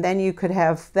knitting, and then you could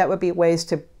have, that would be ways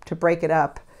to break it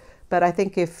up. But I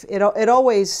think if it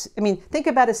always, I mean, think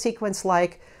about a sequence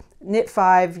like knit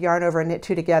 5, yarn over, and knit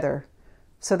 2 together.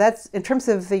 So that's, in terms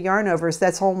of the yarn overs,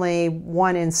 that's only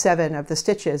 1 in 7 of the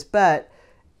stitches, but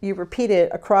you repeat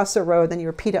it across a row, then you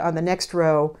repeat it on the next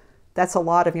row. That's a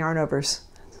lot of yarn overs.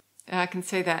 I can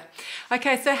see that.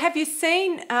 Okay, so have you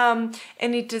seen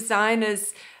any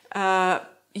designers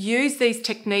use these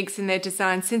techniques in their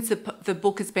design since the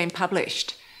book has been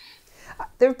published?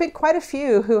 There have been quite a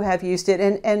few who have used it.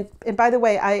 And by the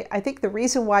way, I think the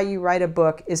reason why you write a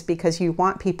book is because you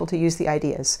want people to use the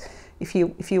ideas. If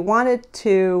you wanted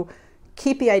to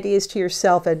keep the ideas to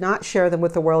yourself and not share them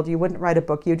with the world, you wouldn't write a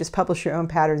book. You would just publish your own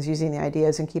patterns using the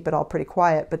ideas and keep it all pretty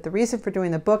quiet. But the reason for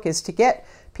doing the book is to get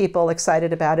people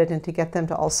excited about it and to get them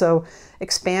to also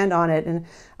expand on it. And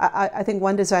I think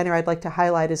one designer I'd like to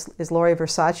highlight is Lori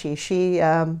Versace.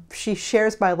 She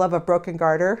shares my love of broken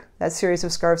garter, that series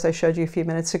of scarves I showed you a few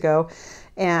minutes ago,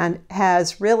 and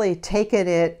has really taken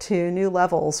it to new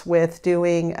levels with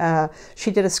doing, she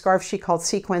did a scarf she called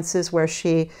Sequences, where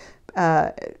she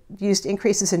used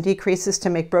increases and decreases to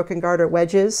make broken garter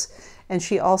wedges. And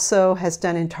she also has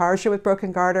done intarsia with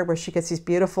broken garter, where she gets these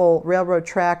beautiful railroad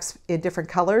tracks in different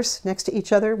colors next to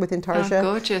each other with intarsia. Oh,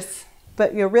 gorgeous.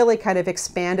 But really kind of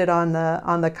expanded on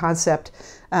the concept.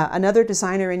 Another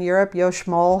designer in Europe, Jo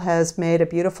Schmoll, has made a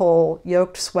beautiful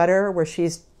yoked sweater where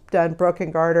she's done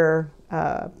broken garter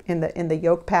in the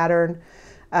yoke pattern.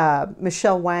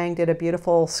 Michelle Wang did a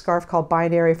beautiful scarf called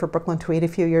Binary for Brooklyn Tweed a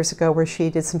few years ago, where she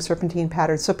did some serpentine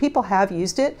patterns. So people have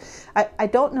used it. I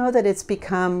don't know that it's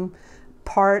become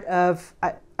part of,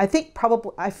 I think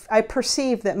probably, I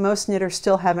perceive that most knitters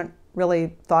still haven't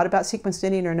really thought about sequence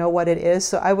knitting or know what it is.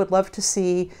 So I would love to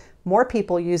see more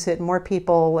people use it, more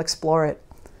people explore it.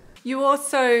 You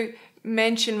also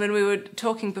mentioned when we were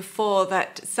talking before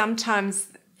that sometimes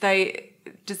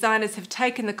designers have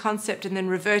taken the concept and then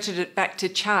reverted it back to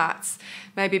charts,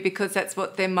 maybe because that's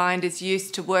what their mind is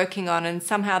used to working on, and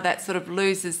somehow that sort of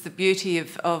loses the beauty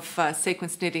of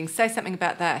sequence knitting. Say something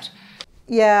about that.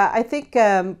 Yeah, I think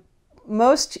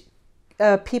most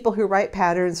people who write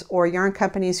patterns or yarn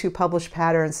companies who publish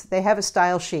patterns, they have a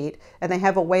style sheet and they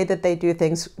have a way that they do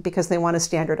things because they want to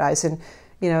standardize. And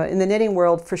in the knitting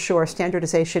world, for sure,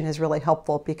 standardization is really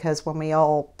helpful because when we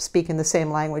all speak in the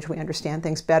same language, we understand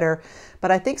things better.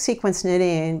 But I think sequence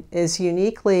knitting is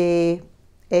uniquely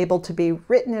able to be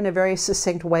written in a very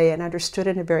succinct way and understood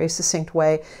in a very succinct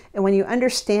way. And when you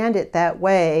understand it that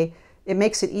way, it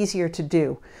makes it easier to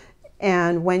do.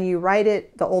 And when you write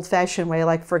it the old-fashioned way,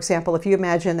 like, for example, if you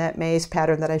imagine that maze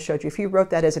pattern that I showed you, if you wrote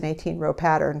that as an 18-row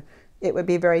pattern, it would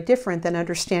be very different than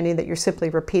understanding that you're simply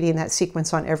repeating that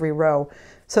sequence on every row.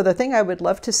 So the thing I would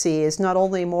love to see is not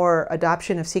only more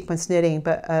adoption of sequence knitting,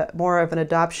 but more of an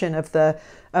adoption of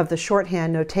the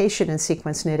shorthand notation in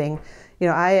sequence knitting.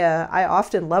 I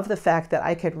often love the fact that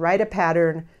I could write a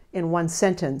pattern in one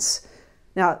sentence.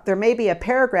 Now, there may be a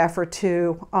paragraph or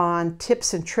two on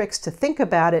tips and tricks to think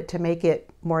about it to make it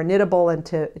more knittable and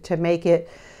to make it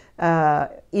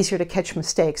easier to catch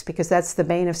mistakes, because that's the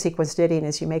bane of sequence knitting,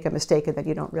 is you make a mistake and then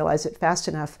you don't realize it fast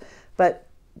enough. But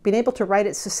being able to write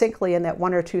it succinctly in that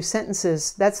 1 or 2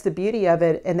 sentences, that's the beauty of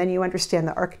it, and then you understand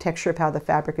the architecture of how the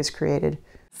fabric is created.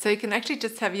 So you can actually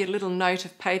just have your little note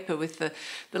of paper with the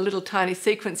little tiny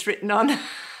sequence written on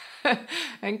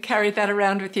and carry that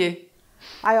around with you.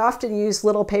 I often use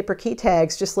little paper key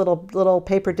tags, just little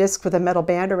paper discs with a metal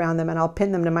band around them, and I'll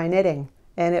pin them to my knitting,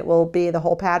 and it will be the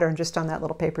whole pattern just on that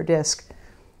little paper disc.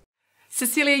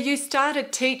 Cecelia, you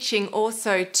started teaching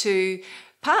also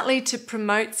partly to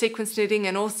promote sequence knitting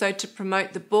and also to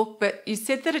promote the book, but you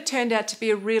said that it turned out to be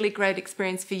a really great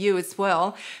experience for you as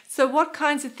well. So what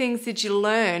kinds of things did you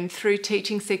learn through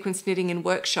teaching sequence knitting in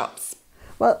workshops?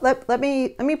 Well, let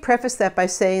me preface that by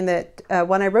saying that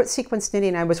when I wrote sequence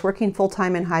knitting, I was working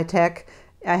full-time in high tech.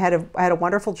 I had a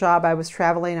wonderful job. I was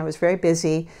traveling. I was very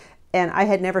busy, and I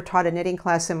had never taught a knitting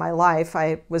class in my life.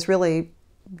 I was really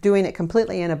doing it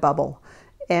completely in a bubble.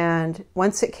 And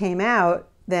once it came out,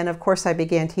 then of course I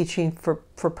began teaching for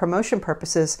promotion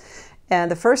purposes. And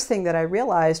the first thing that I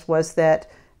realized was that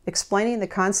explaining the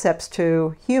concepts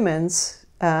to humans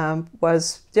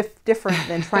was different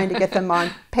than trying to get them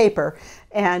on paper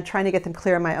and trying to get them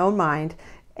clear in my own mind.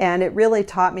 And it really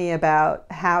taught me about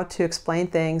how to explain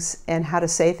things and how to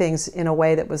say things in a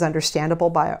way that was understandable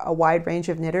by a wide range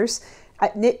of knitters.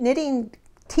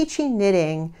 Teaching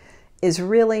knitting is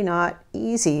really not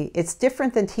easy. It's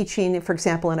different than teaching, for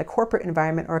example, in a corporate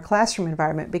environment or a classroom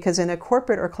environment, because in a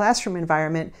corporate or classroom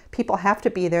environment, people have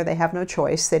to be there. They have no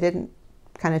choice. They didn't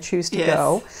kind of choose to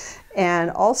go.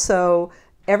 And also,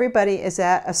 everybody is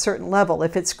at a certain level.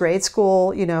 If it's grade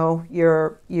school, you know,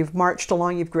 you've marched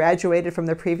along, you've graduated from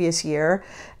the previous year.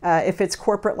 If it's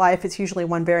corporate life, it's usually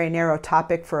one very narrow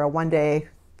topic for a one-day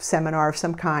seminar of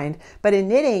some kind. But in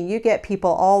knitting, you get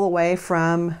people all the way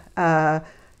from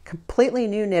completely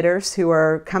new knitters who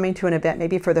are coming to an event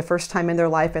maybe for the first time in their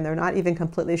life and they're not even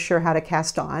completely sure how to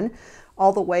cast on,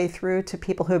 all the way through to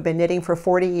people who have been knitting for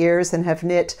 40 years and have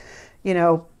knit, you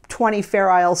know, 20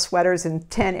 Fair Isle sweaters and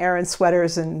 10 Aran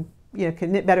sweaters and, you know,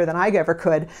 can knit better than I ever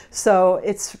could. So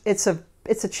it's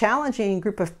a challenging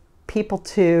group of people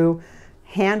to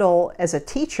handle as a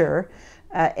teacher.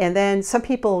 And then some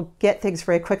people get things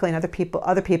very quickly and other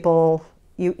people,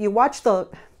 you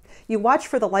watch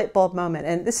for the light bulb moment.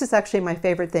 And this is actually my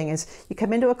favorite thing is you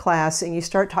come into a class and you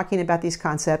start talking about these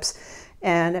concepts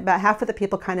and about half of the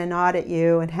people kind of nod at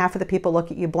you and half of the people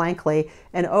look at you blankly.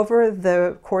 And over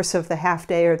the course of the half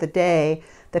day or the day,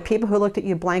 the people who looked at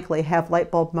you blankly have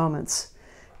light bulb moments.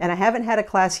 And I haven't had a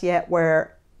class yet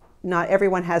where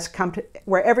everyone has come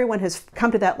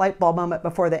to that light bulb moment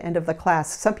before the end of the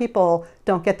class. Some people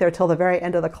don't get there till the very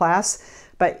end of the class,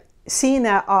 but seeing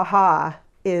that aha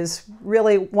is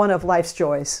really one of life's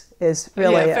joys. Is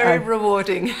really very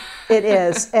rewarding. It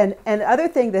is. And other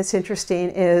thing that's interesting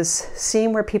is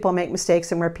seeing where people make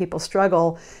mistakes and where people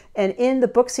struggle. And in the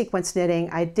book Sequence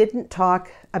Knitting, I didn't talk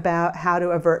about how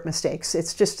to avert mistakes.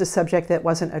 It's just a subject that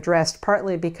wasn't addressed,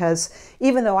 partly because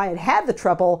even though I had had the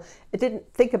trouble, I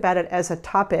didn't think about it as a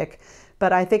topic.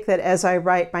 But I think that as I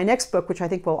write my next book, which I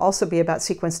think will also be about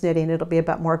sequence knitting, it'll be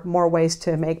about more ways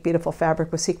to make beautiful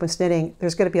fabric with sequence knitting.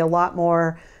 There's going to be a lot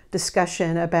more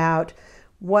discussion about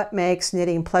what makes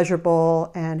knitting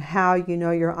pleasurable and how you know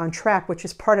you're on track, which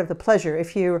is part of the pleasure.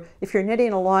 If you're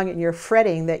knitting along and you're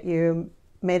fretting that you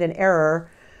made an error,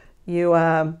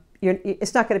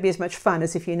 it's not going to be as much fun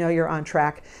as if you know you're on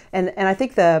track. And I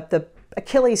think the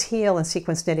Achilles heel in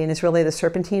sequence knitting is really the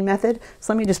serpentine method.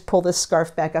 So let me just pull this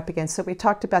scarf back up again. So we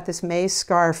talked about this maize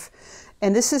scarf,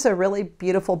 and this is a really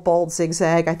beautiful bold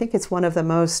zigzag. I think it's one of the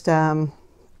most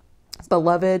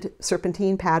beloved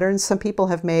serpentine patterns. Some people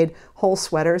have made whole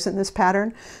sweaters in this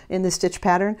pattern, in this stitch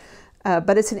pattern,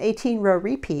 but it's an 18-row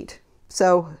repeat.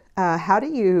 So how do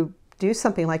you do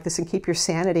something like this and keep your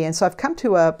sanity? And so I've come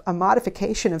to a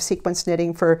modification of sequence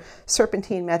knitting for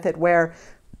serpentine method where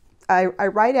I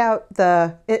write out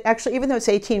actually, even though it's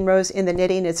 18 rows in the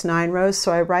knitting, it's 9 rows.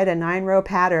 So I write a 9-row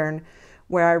pattern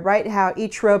where I write how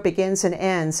each row begins and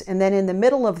ends. And then in the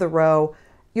middle of the row,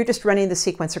 you're just running the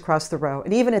sequence across the row.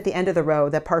 And even at the end of the row,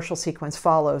 that partial sequence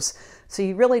follows. So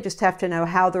you really just have to know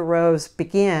how the rows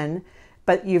begin,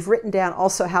 but you've written down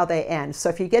also how they end. So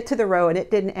if you get to the row and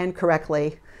it didn't end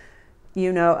correctly,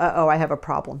 you know, uh-oh, I have a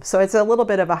problem. So it's a little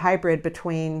bit of a hybrid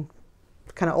between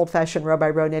kind of old-fashioned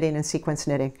row-by-row knitting and sequence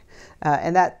knitting.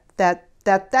 And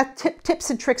tips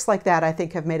and tricks like that, I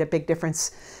think, have made a big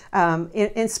difference.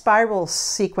 In spiral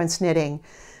sequence knitting,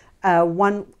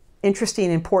 one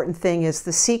interesting, important thing is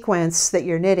the sequence that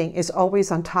you're knitting is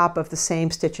always on top of the same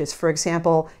stitches. For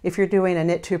example, if you're doing a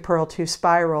knit 2, purl 2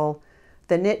 spiral,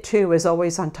 the knit 2 is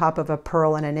always on top of a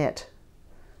purl and a knit.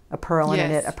 A purl and a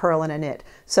knit, a purl and a knit.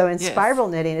 So in spiral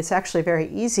knitting, it's actually very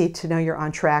easy to know you're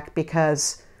on track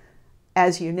because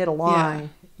as you knit along,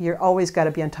 you're always got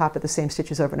to be on top of the same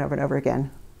stitches over and over and over again.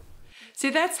 See,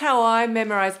 that's how I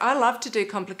memorize. I love to do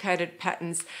complicated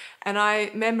patterns, and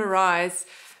I memorize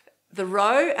the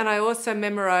row, and I also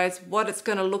memorize what it's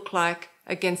going to look like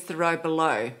against the row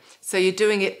below. So you're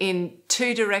doing it in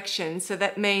 2 directions. So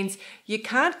that means you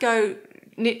can't go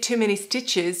knit too many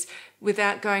stitches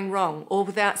without going wrong or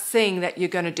without seeing that you're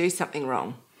going to do something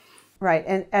wrong. Right,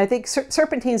 and I think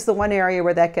serpentine's the one area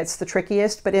where that gets the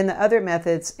trickiest, but in the other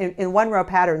methods, in 1-row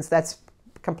patterns, that's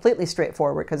completely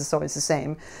straightforward because it's always the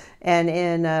same. And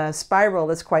in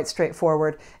spiral, it's quite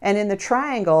straightforward. And in the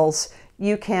triangles,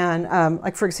 you can,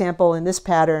 like for example, in this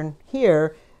pattern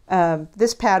here,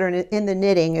 this pattern in the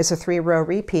knitting is a 3-row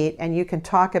repeat, and you can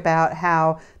talk about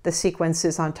how the sequence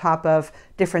is on top of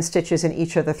different stitches in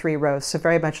each of the 3 rows. So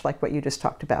very much like what you just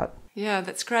talked about. Yeah,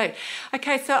 that's great.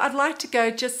 Okay, so I'd like to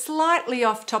go just slightly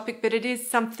off topic, but it is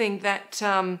something that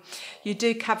you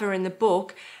do cover in the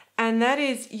book. And that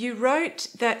is, you wrote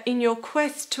that in your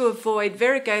quest to avoid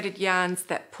variegated yarns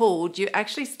that pulled, you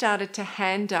actually started to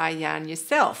hand dye yarn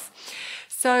yourself.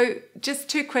 So just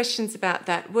two questions about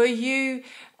that. Were you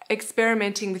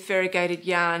experimenting with variegated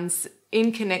yarns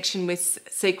in connection with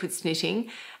sequence knitting?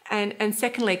 And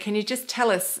secondly, can you just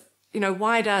tell us,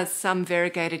 why does some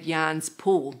variegated yarns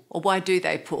pull, or why do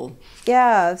they pull?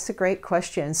 Yeah, that's a great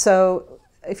question. So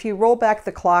if you roll back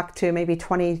the clock to maybe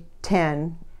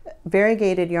 2010,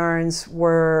 variegated yarns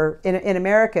were, in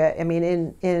America, I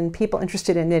mean, in people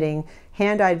interested in knitting,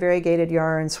 hand-dyed variegated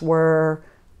yarns were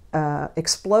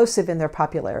explosive in their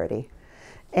popularity.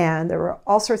 And there were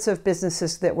all sorts of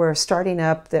businesses that were starting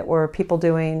up that were people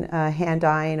doing hand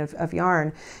dyeing of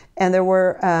yarn. And there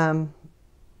were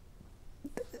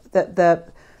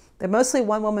the mostly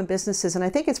one-woman businesses, and I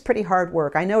think it's pretty hard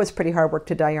work. I know it's pretty hard work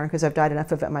to dye yarn because I've dyed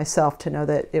enough of it myself to know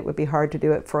that it would be hard to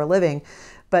do it for a living.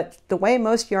 But the way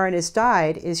most yarn is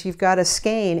dyed is you've got a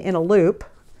skein in a loop,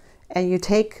 and you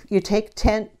take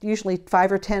 10, usually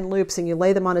 5 or 10 loops, and you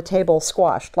lay them on a table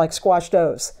squashed, like squashed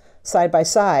O's, side by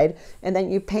side, and then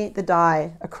you paint the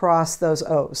dye across those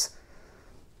O's,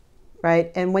 right?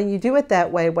 And when you do it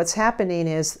that way, what's happening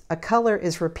is a color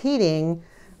is repeating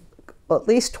at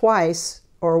least twice,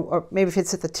 or maybe if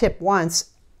it's at the tip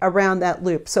once, around that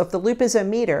loop. So if the loop is a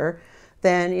meter,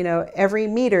 then every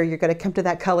meter you're going to come to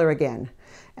that color again.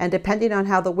 And depending on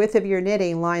how the width of your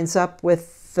knitting lines up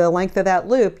with the length of that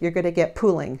loop, you're going to get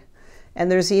pooling.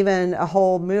 And there's even a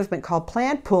whole movement called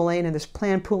planned pooling, and there's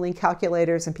planned pooling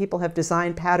calculators, and people have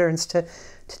designed patterns to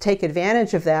take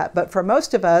advantage of that. But for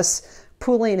most of us,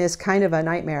 pooling is kind of a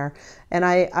nightmare. And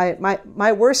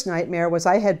my worst nightmare was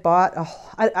I had bought,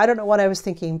 I don't know what I was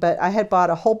thinking, but I had bought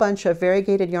a whole bunch of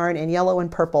variegated yarn in yellow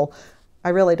and purple. I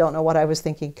really don't know what I was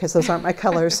thinking because those aren't my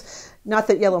colors. Not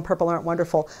that yellow and purple aren't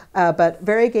wonderful, but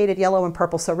variegated yellow and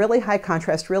purple, so really high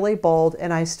contrast, really bold.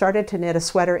 And I started to knit a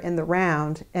sweater in the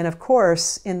round. And of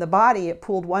course, in the body, it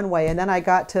pulled one way. And then I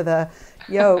got to the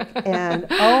yoke and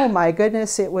oh my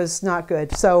goodness, it was not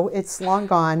good. So it's long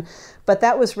gone. But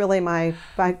that was really I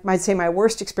might say my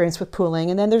worst experience with pooling.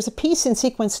 And then there's a piece in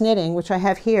sequence knitting, which I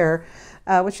have here,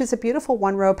 which is a beautiful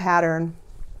one-row pattern.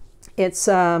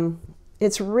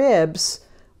 It's ribs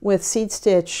with seed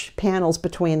stitch panels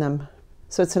between them.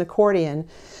 So it's an accordion.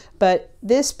 But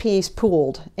this piece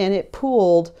pooled, and it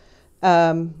pooled,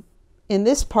 in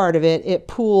this part of it, it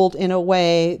pooled in a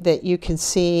way that you can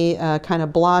see kind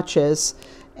of blotches.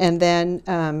 And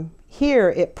then here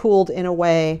it pooled in a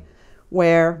way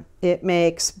where it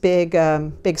makes big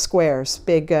squares,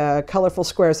 big colorful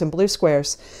squares and blue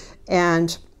squares.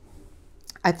 And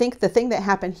I think the thing that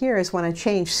happened here is when I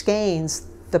changed skeins,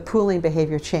 the pooling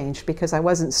behavior changed because I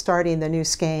wasn't starting the new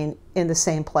skein in the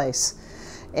same place.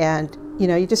 And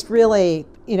you just really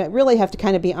have to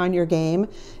kind of be on your game.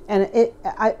 And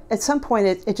at some point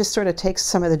it just sort of takes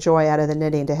some of the joy out of the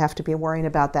knitting to have to be worrying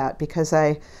about that, because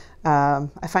I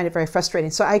find it very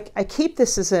frustrating. So I keep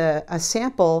this as a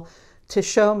sample to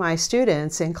show my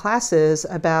students in classes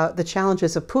about the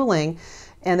challenges of pooling.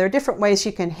 And there are different ways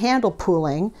you can handle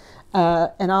pooling.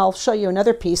 And I'll show you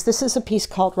another piece. This is a piece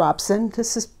called Robson.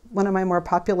 This is one of my more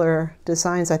popular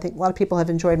designs. I think a lot of people have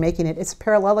enjoyed making it. It's a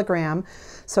parallelogram,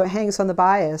 so it hangs on the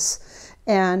bias.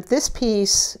 And this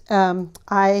piece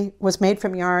I was made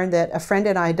from yarn that a friend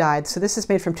and I dyed. So this is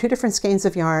made from 2 different skeins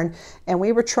of yarn, and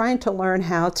we were trying to learn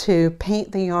how to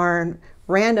paint the yarn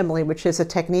randomly, which is a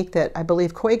technique that I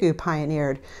believe Koigu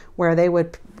pioneered, where they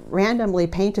would randomly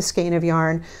paint a skein of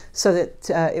yarn so that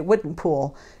it wouldn't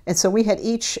pool. And so we had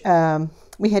each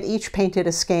painted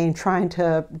a skein trying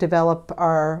to develop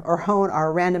or hone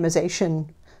our randomization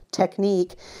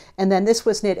technique. And then this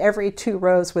was knit every 2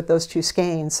 rows with those 2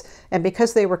 skeins. And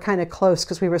because they were kind of close,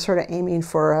 because we were sort of aiming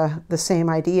for the same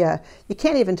idea, you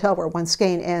can't even tell where one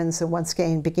skein ends and one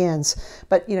skein begins.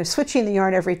 But switching the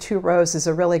yarn every 2 rows is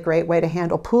a really great way to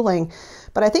handle pooling.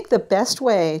 But I think the best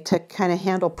way to kind of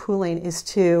handle pooling is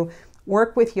to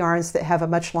work with yarns that have a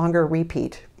much longer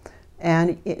repeat.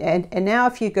 And now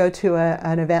if you go to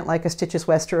an event like a Stitches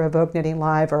West or a Vogue Knitting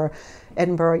Live or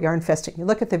Edinburgh Yarn Fest, and you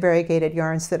look at the variegated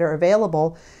yarns that are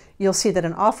available, you'll see that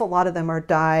an awful lot of them are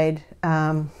dyed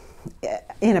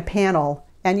in a panel.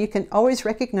 And you can always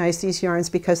recognize these yarns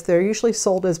because they're usually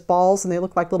sold as balls and they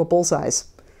look like little bullseyes.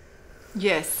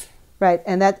 Yes. Right,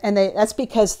 and that's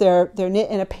because they're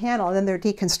knit in a panel and then they're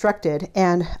deconstructed.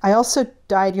 And I also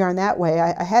dyed yarn that way.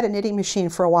 I had a knitting machine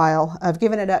for a while. I've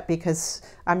given it up because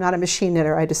I'm not a machine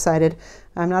knitter. I decided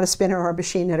I'm not a spinner or a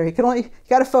machine knitter. You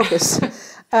got to focus.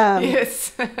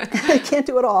 Yes. I can't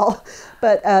do it all.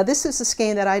 But this is a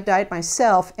skein that I dyed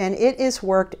myself, and it is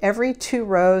worked every 2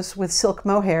 rows with silk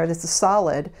mohair that's a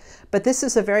solid. But this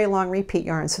is a very long repeat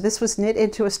yarn. So this was knit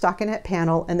into a stockinette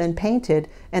panel and then painted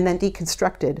and then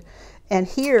deconstructed. And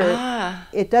here,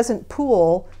 it doesn't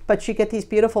pool, but you get these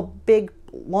beautiful, big,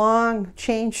 long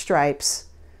change stripes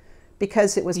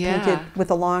because it was painted with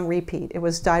a long repeat. It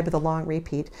was dyed with a long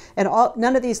repeat. And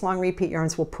none of these long repeat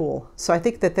yarns will pool. So I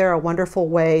think that they're a wonderful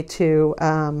way to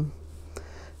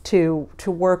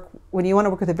work. When you want to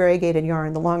work with a variegated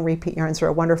yarn, the long repeat yarns are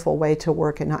a wonderful way to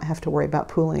work and not have to worry about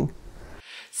pooling.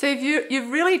 So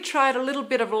you've really tried a little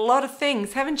bit of a lot of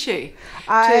things, haven't you?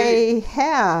 I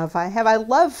have. I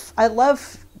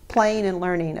love playing and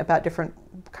learning about different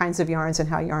kinds of yarns and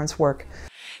how yarns work.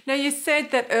 Now, you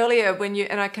said that earlier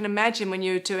and I can imagine when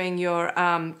you were doing your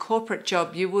corporate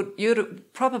job, you're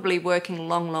probably working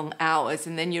long hours,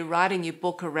 and then you're writing your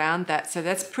book around that. So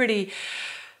that's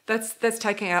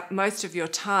taking up most of your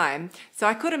time. So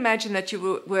I could imagine that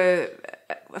you were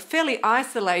a fairly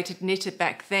isolated knitter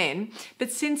back then.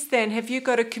 But since then, have you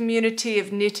got a community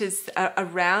of knitters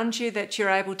around you that you're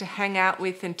able to hang out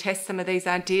with and test some of these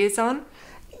ideas on?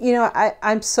 You know,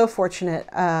 I'm so fortunate.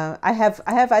 I have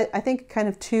I think kind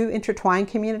of two intertwined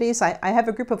communities. I have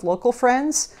a group of local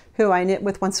friends who I knit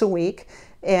with once a week,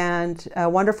 and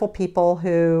wonderful people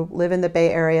who live in the Bay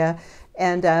Area.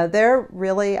 And they're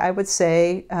really, I would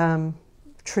say,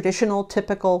 traditional,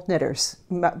 typical knitters,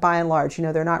 by and large. You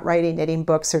know, they're not writing knitting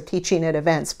books or teaching at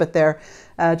events, but they're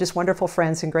just wonderful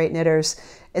friends and great knitters.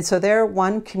 And so they're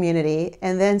one community.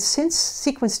 And then since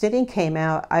sequence knitting came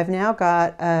out, I've now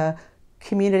got a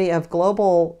community of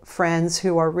global friends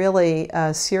who are really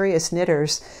serious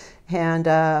knitters, and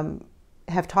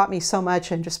have taught me so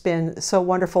much and just been so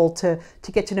wonderful to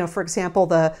get to know. For example,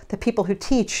 the people who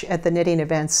teach at the knitting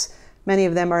events. Many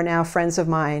of them are now friends of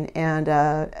mine, and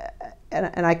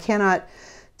I cannot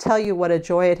tell you what a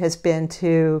joy it has been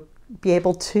to be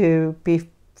able to be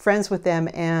friends with them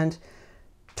and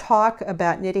talk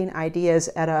about knitting ideas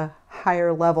at a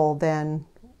higher level than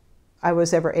I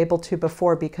was ever able to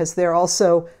before, because they're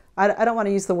also, I don't want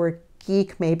to use the word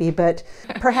geek maybe, but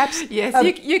perhaps... Yes,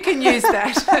 you can use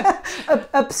that.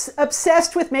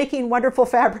 Obsessed with making wonderful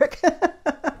fabric.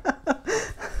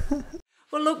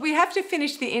 Well, look, we have to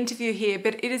finish the interview here,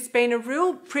 but it has been a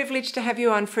real privilege to have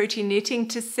you on Fruity Knitting,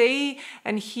 to see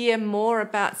and hear more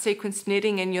about sequence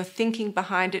knitting and your thinking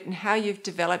behind it and how you've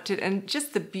developed it, and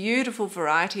just the beautiful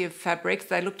variety of fabrics.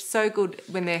 They looked so good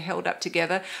when they're held up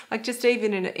together, like just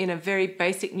even in a very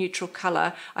basic neutral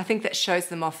colour. I think that shows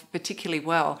them off particularly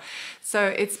well. So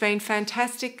it's been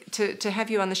fantastic to have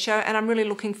you on the show, and I'm really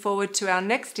looking forward to our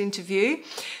next interview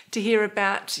to hear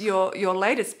about your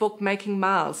latest book, Making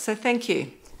Marls. So thank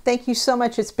you. Thank you so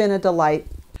much. It's been a delight.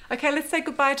 Okay, let's say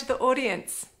goodbye to the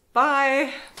audience.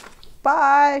 Bye.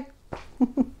 Bye.